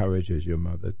encourages your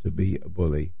mother to be a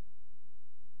bully.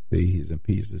 See, he's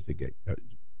appeases to get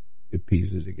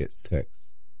sex.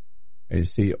 And you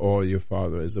see, all your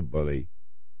father is a bully,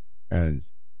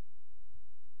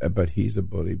 but he's a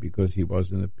bully because he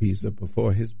wasn't appeaser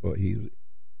before his bully.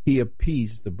 He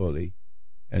appeased the bully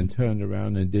and turned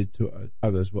around and did to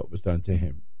others what was done to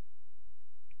him.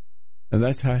 And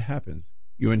that's how it happens.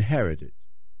 You inherit it.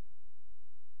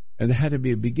 And there had to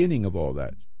be a beginning of all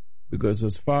that, because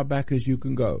as far back as you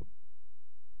can go,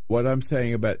 what I'm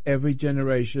saying about every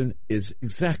generation is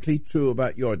exactly true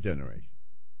about your generation.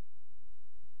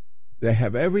 They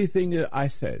have everything that I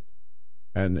said,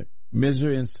 and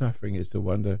misery and suffering is to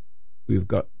wonder we've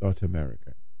got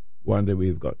America. Wonder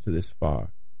we've got to this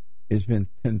far. It's been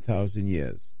 10,000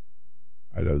 years.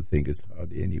 I don't think it's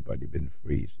hardly anybody been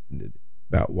free.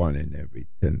 About one in every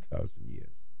 10,000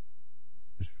 years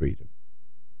is freedom.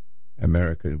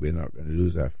 America, we're not going to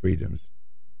lose our freedoms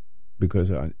because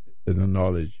the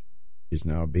knowledge is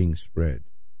now being spread.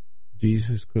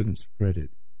 Jesus couldn't spread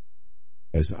it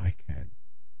as I can.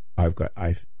 I've got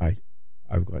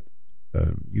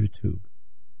YouTube,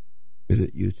 Is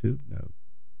it YouTube? No.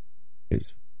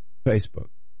 It's Facebook.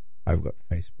 I've got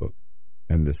Facebook.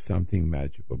 And there's something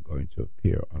magical going to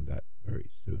appear on that very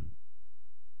soon.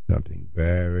 Something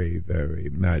very, very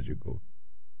magical.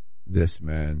 This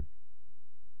man,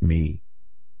 me,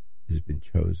 has been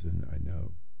chosen, I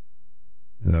know.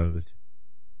 In other words,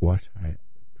 what I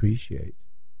appreciate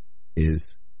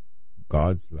is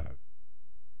God's love.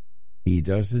 He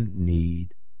doesn't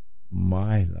need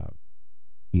my love.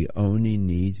 He only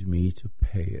needs me to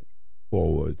pay it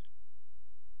forward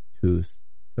to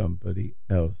somebody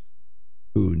else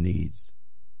who needs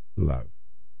love.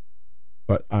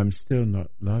 But I'm still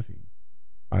not loving.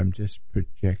 I'm just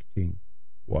projecting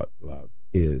what love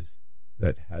is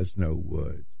that has no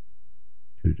words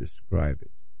to describe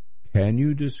it. Can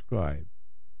you describe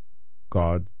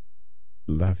God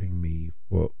loving me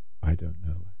for, I don't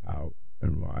know how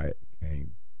and why it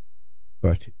came,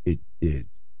 but it did.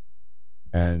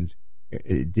 And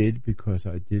it did because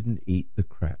I didn't eat the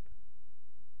crap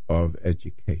of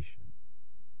education,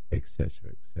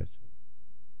 etc., etc.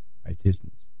 I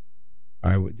didn't.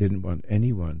 I didn't want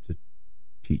anyone to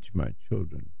teach my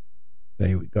children.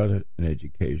 They got an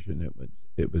education.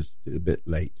 It was a bit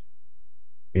late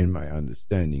in my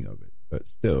understanding of it, but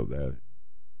still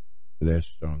they're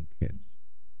strong kids.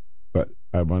 But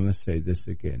I want to say this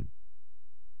again.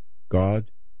 God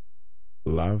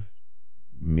loved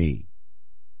me.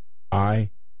 I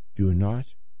do not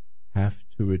have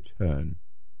to return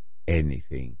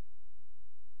anything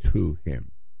to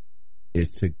him.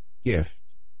 It's a gift.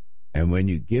 And when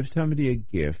you give somebody a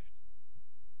gift,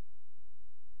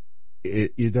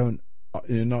 you're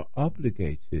not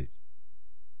obligated.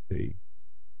 See,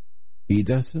 he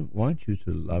doesn't want you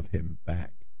to love him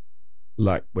back,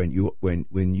 like when you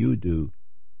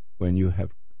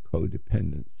have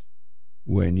codependence,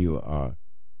 when you are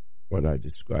what I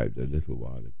described a little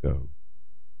while ago,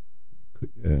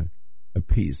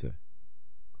 appeaser,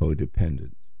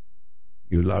 codependent.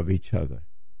 You love each other.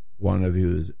 One of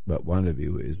you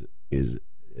is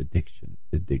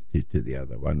addicted to the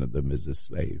other. One of them is a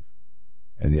slave,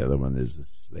 and the other one is a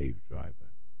slave driver.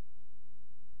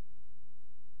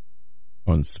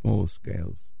 On small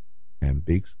scales and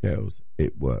big scales,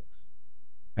 it works.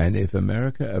 And if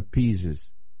America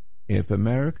appeases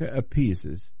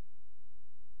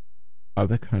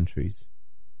other countries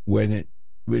when it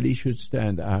really should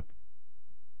stand up,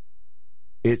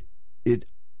 it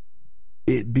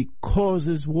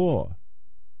causes war.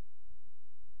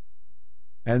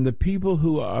 And the people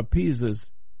who are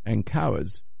appeasers and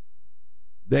cowards,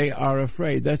 they are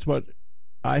afraid. That's what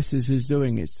ISIS is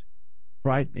doing. It's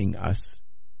frightening us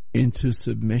into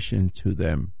submission to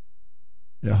them.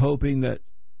 They're hoping that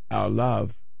our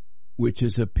love, which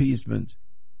is appeasement,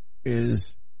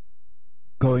 is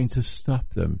going to stop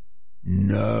them.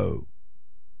 No.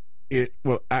 It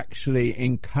will actually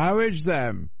encourage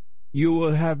them. You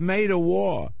will have made a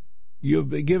war. You've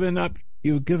given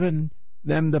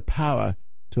them the power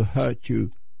to hurt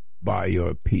you by your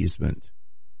appeasement.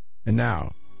 And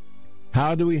now,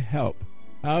 how do we help?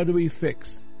 How do we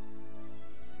fix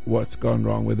what's gone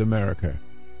wrong with America?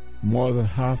 More than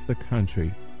half the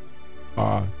country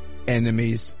are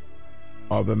enemies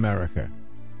of America,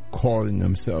 calling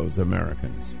themselves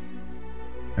Americans.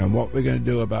 And what we're going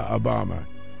to do about Obama?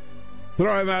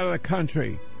 Throw him out of the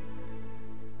country.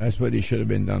 That's what he should have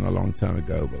been done a long time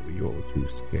ago, but we were all too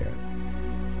scared.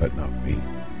 But not me.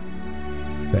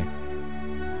 Thank you.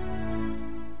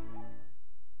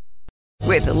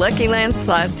 With the Lucky Land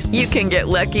Slots, you can get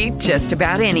lucky just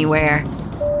about anywhere.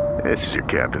 This is your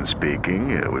captain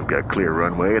speaking. We've got clear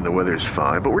runway and the weather's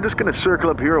fine, but we're just going to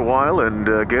circle up here a while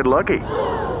and get lucky.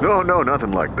 No,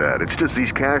 nothing like that. It's just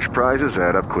these cash prizes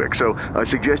add up quick. So I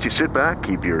suggest you sit back,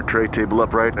 keep your tray table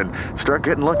upright, and start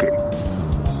getting lucky.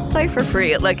 Play for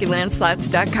free at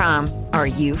LuckyLandSlots.com. Are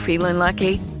you feeling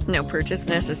lucky? No purchase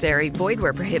necessary. Void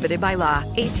where prohibited by law.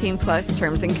 18+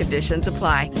 terms and conditions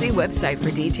apply. See website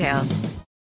for details.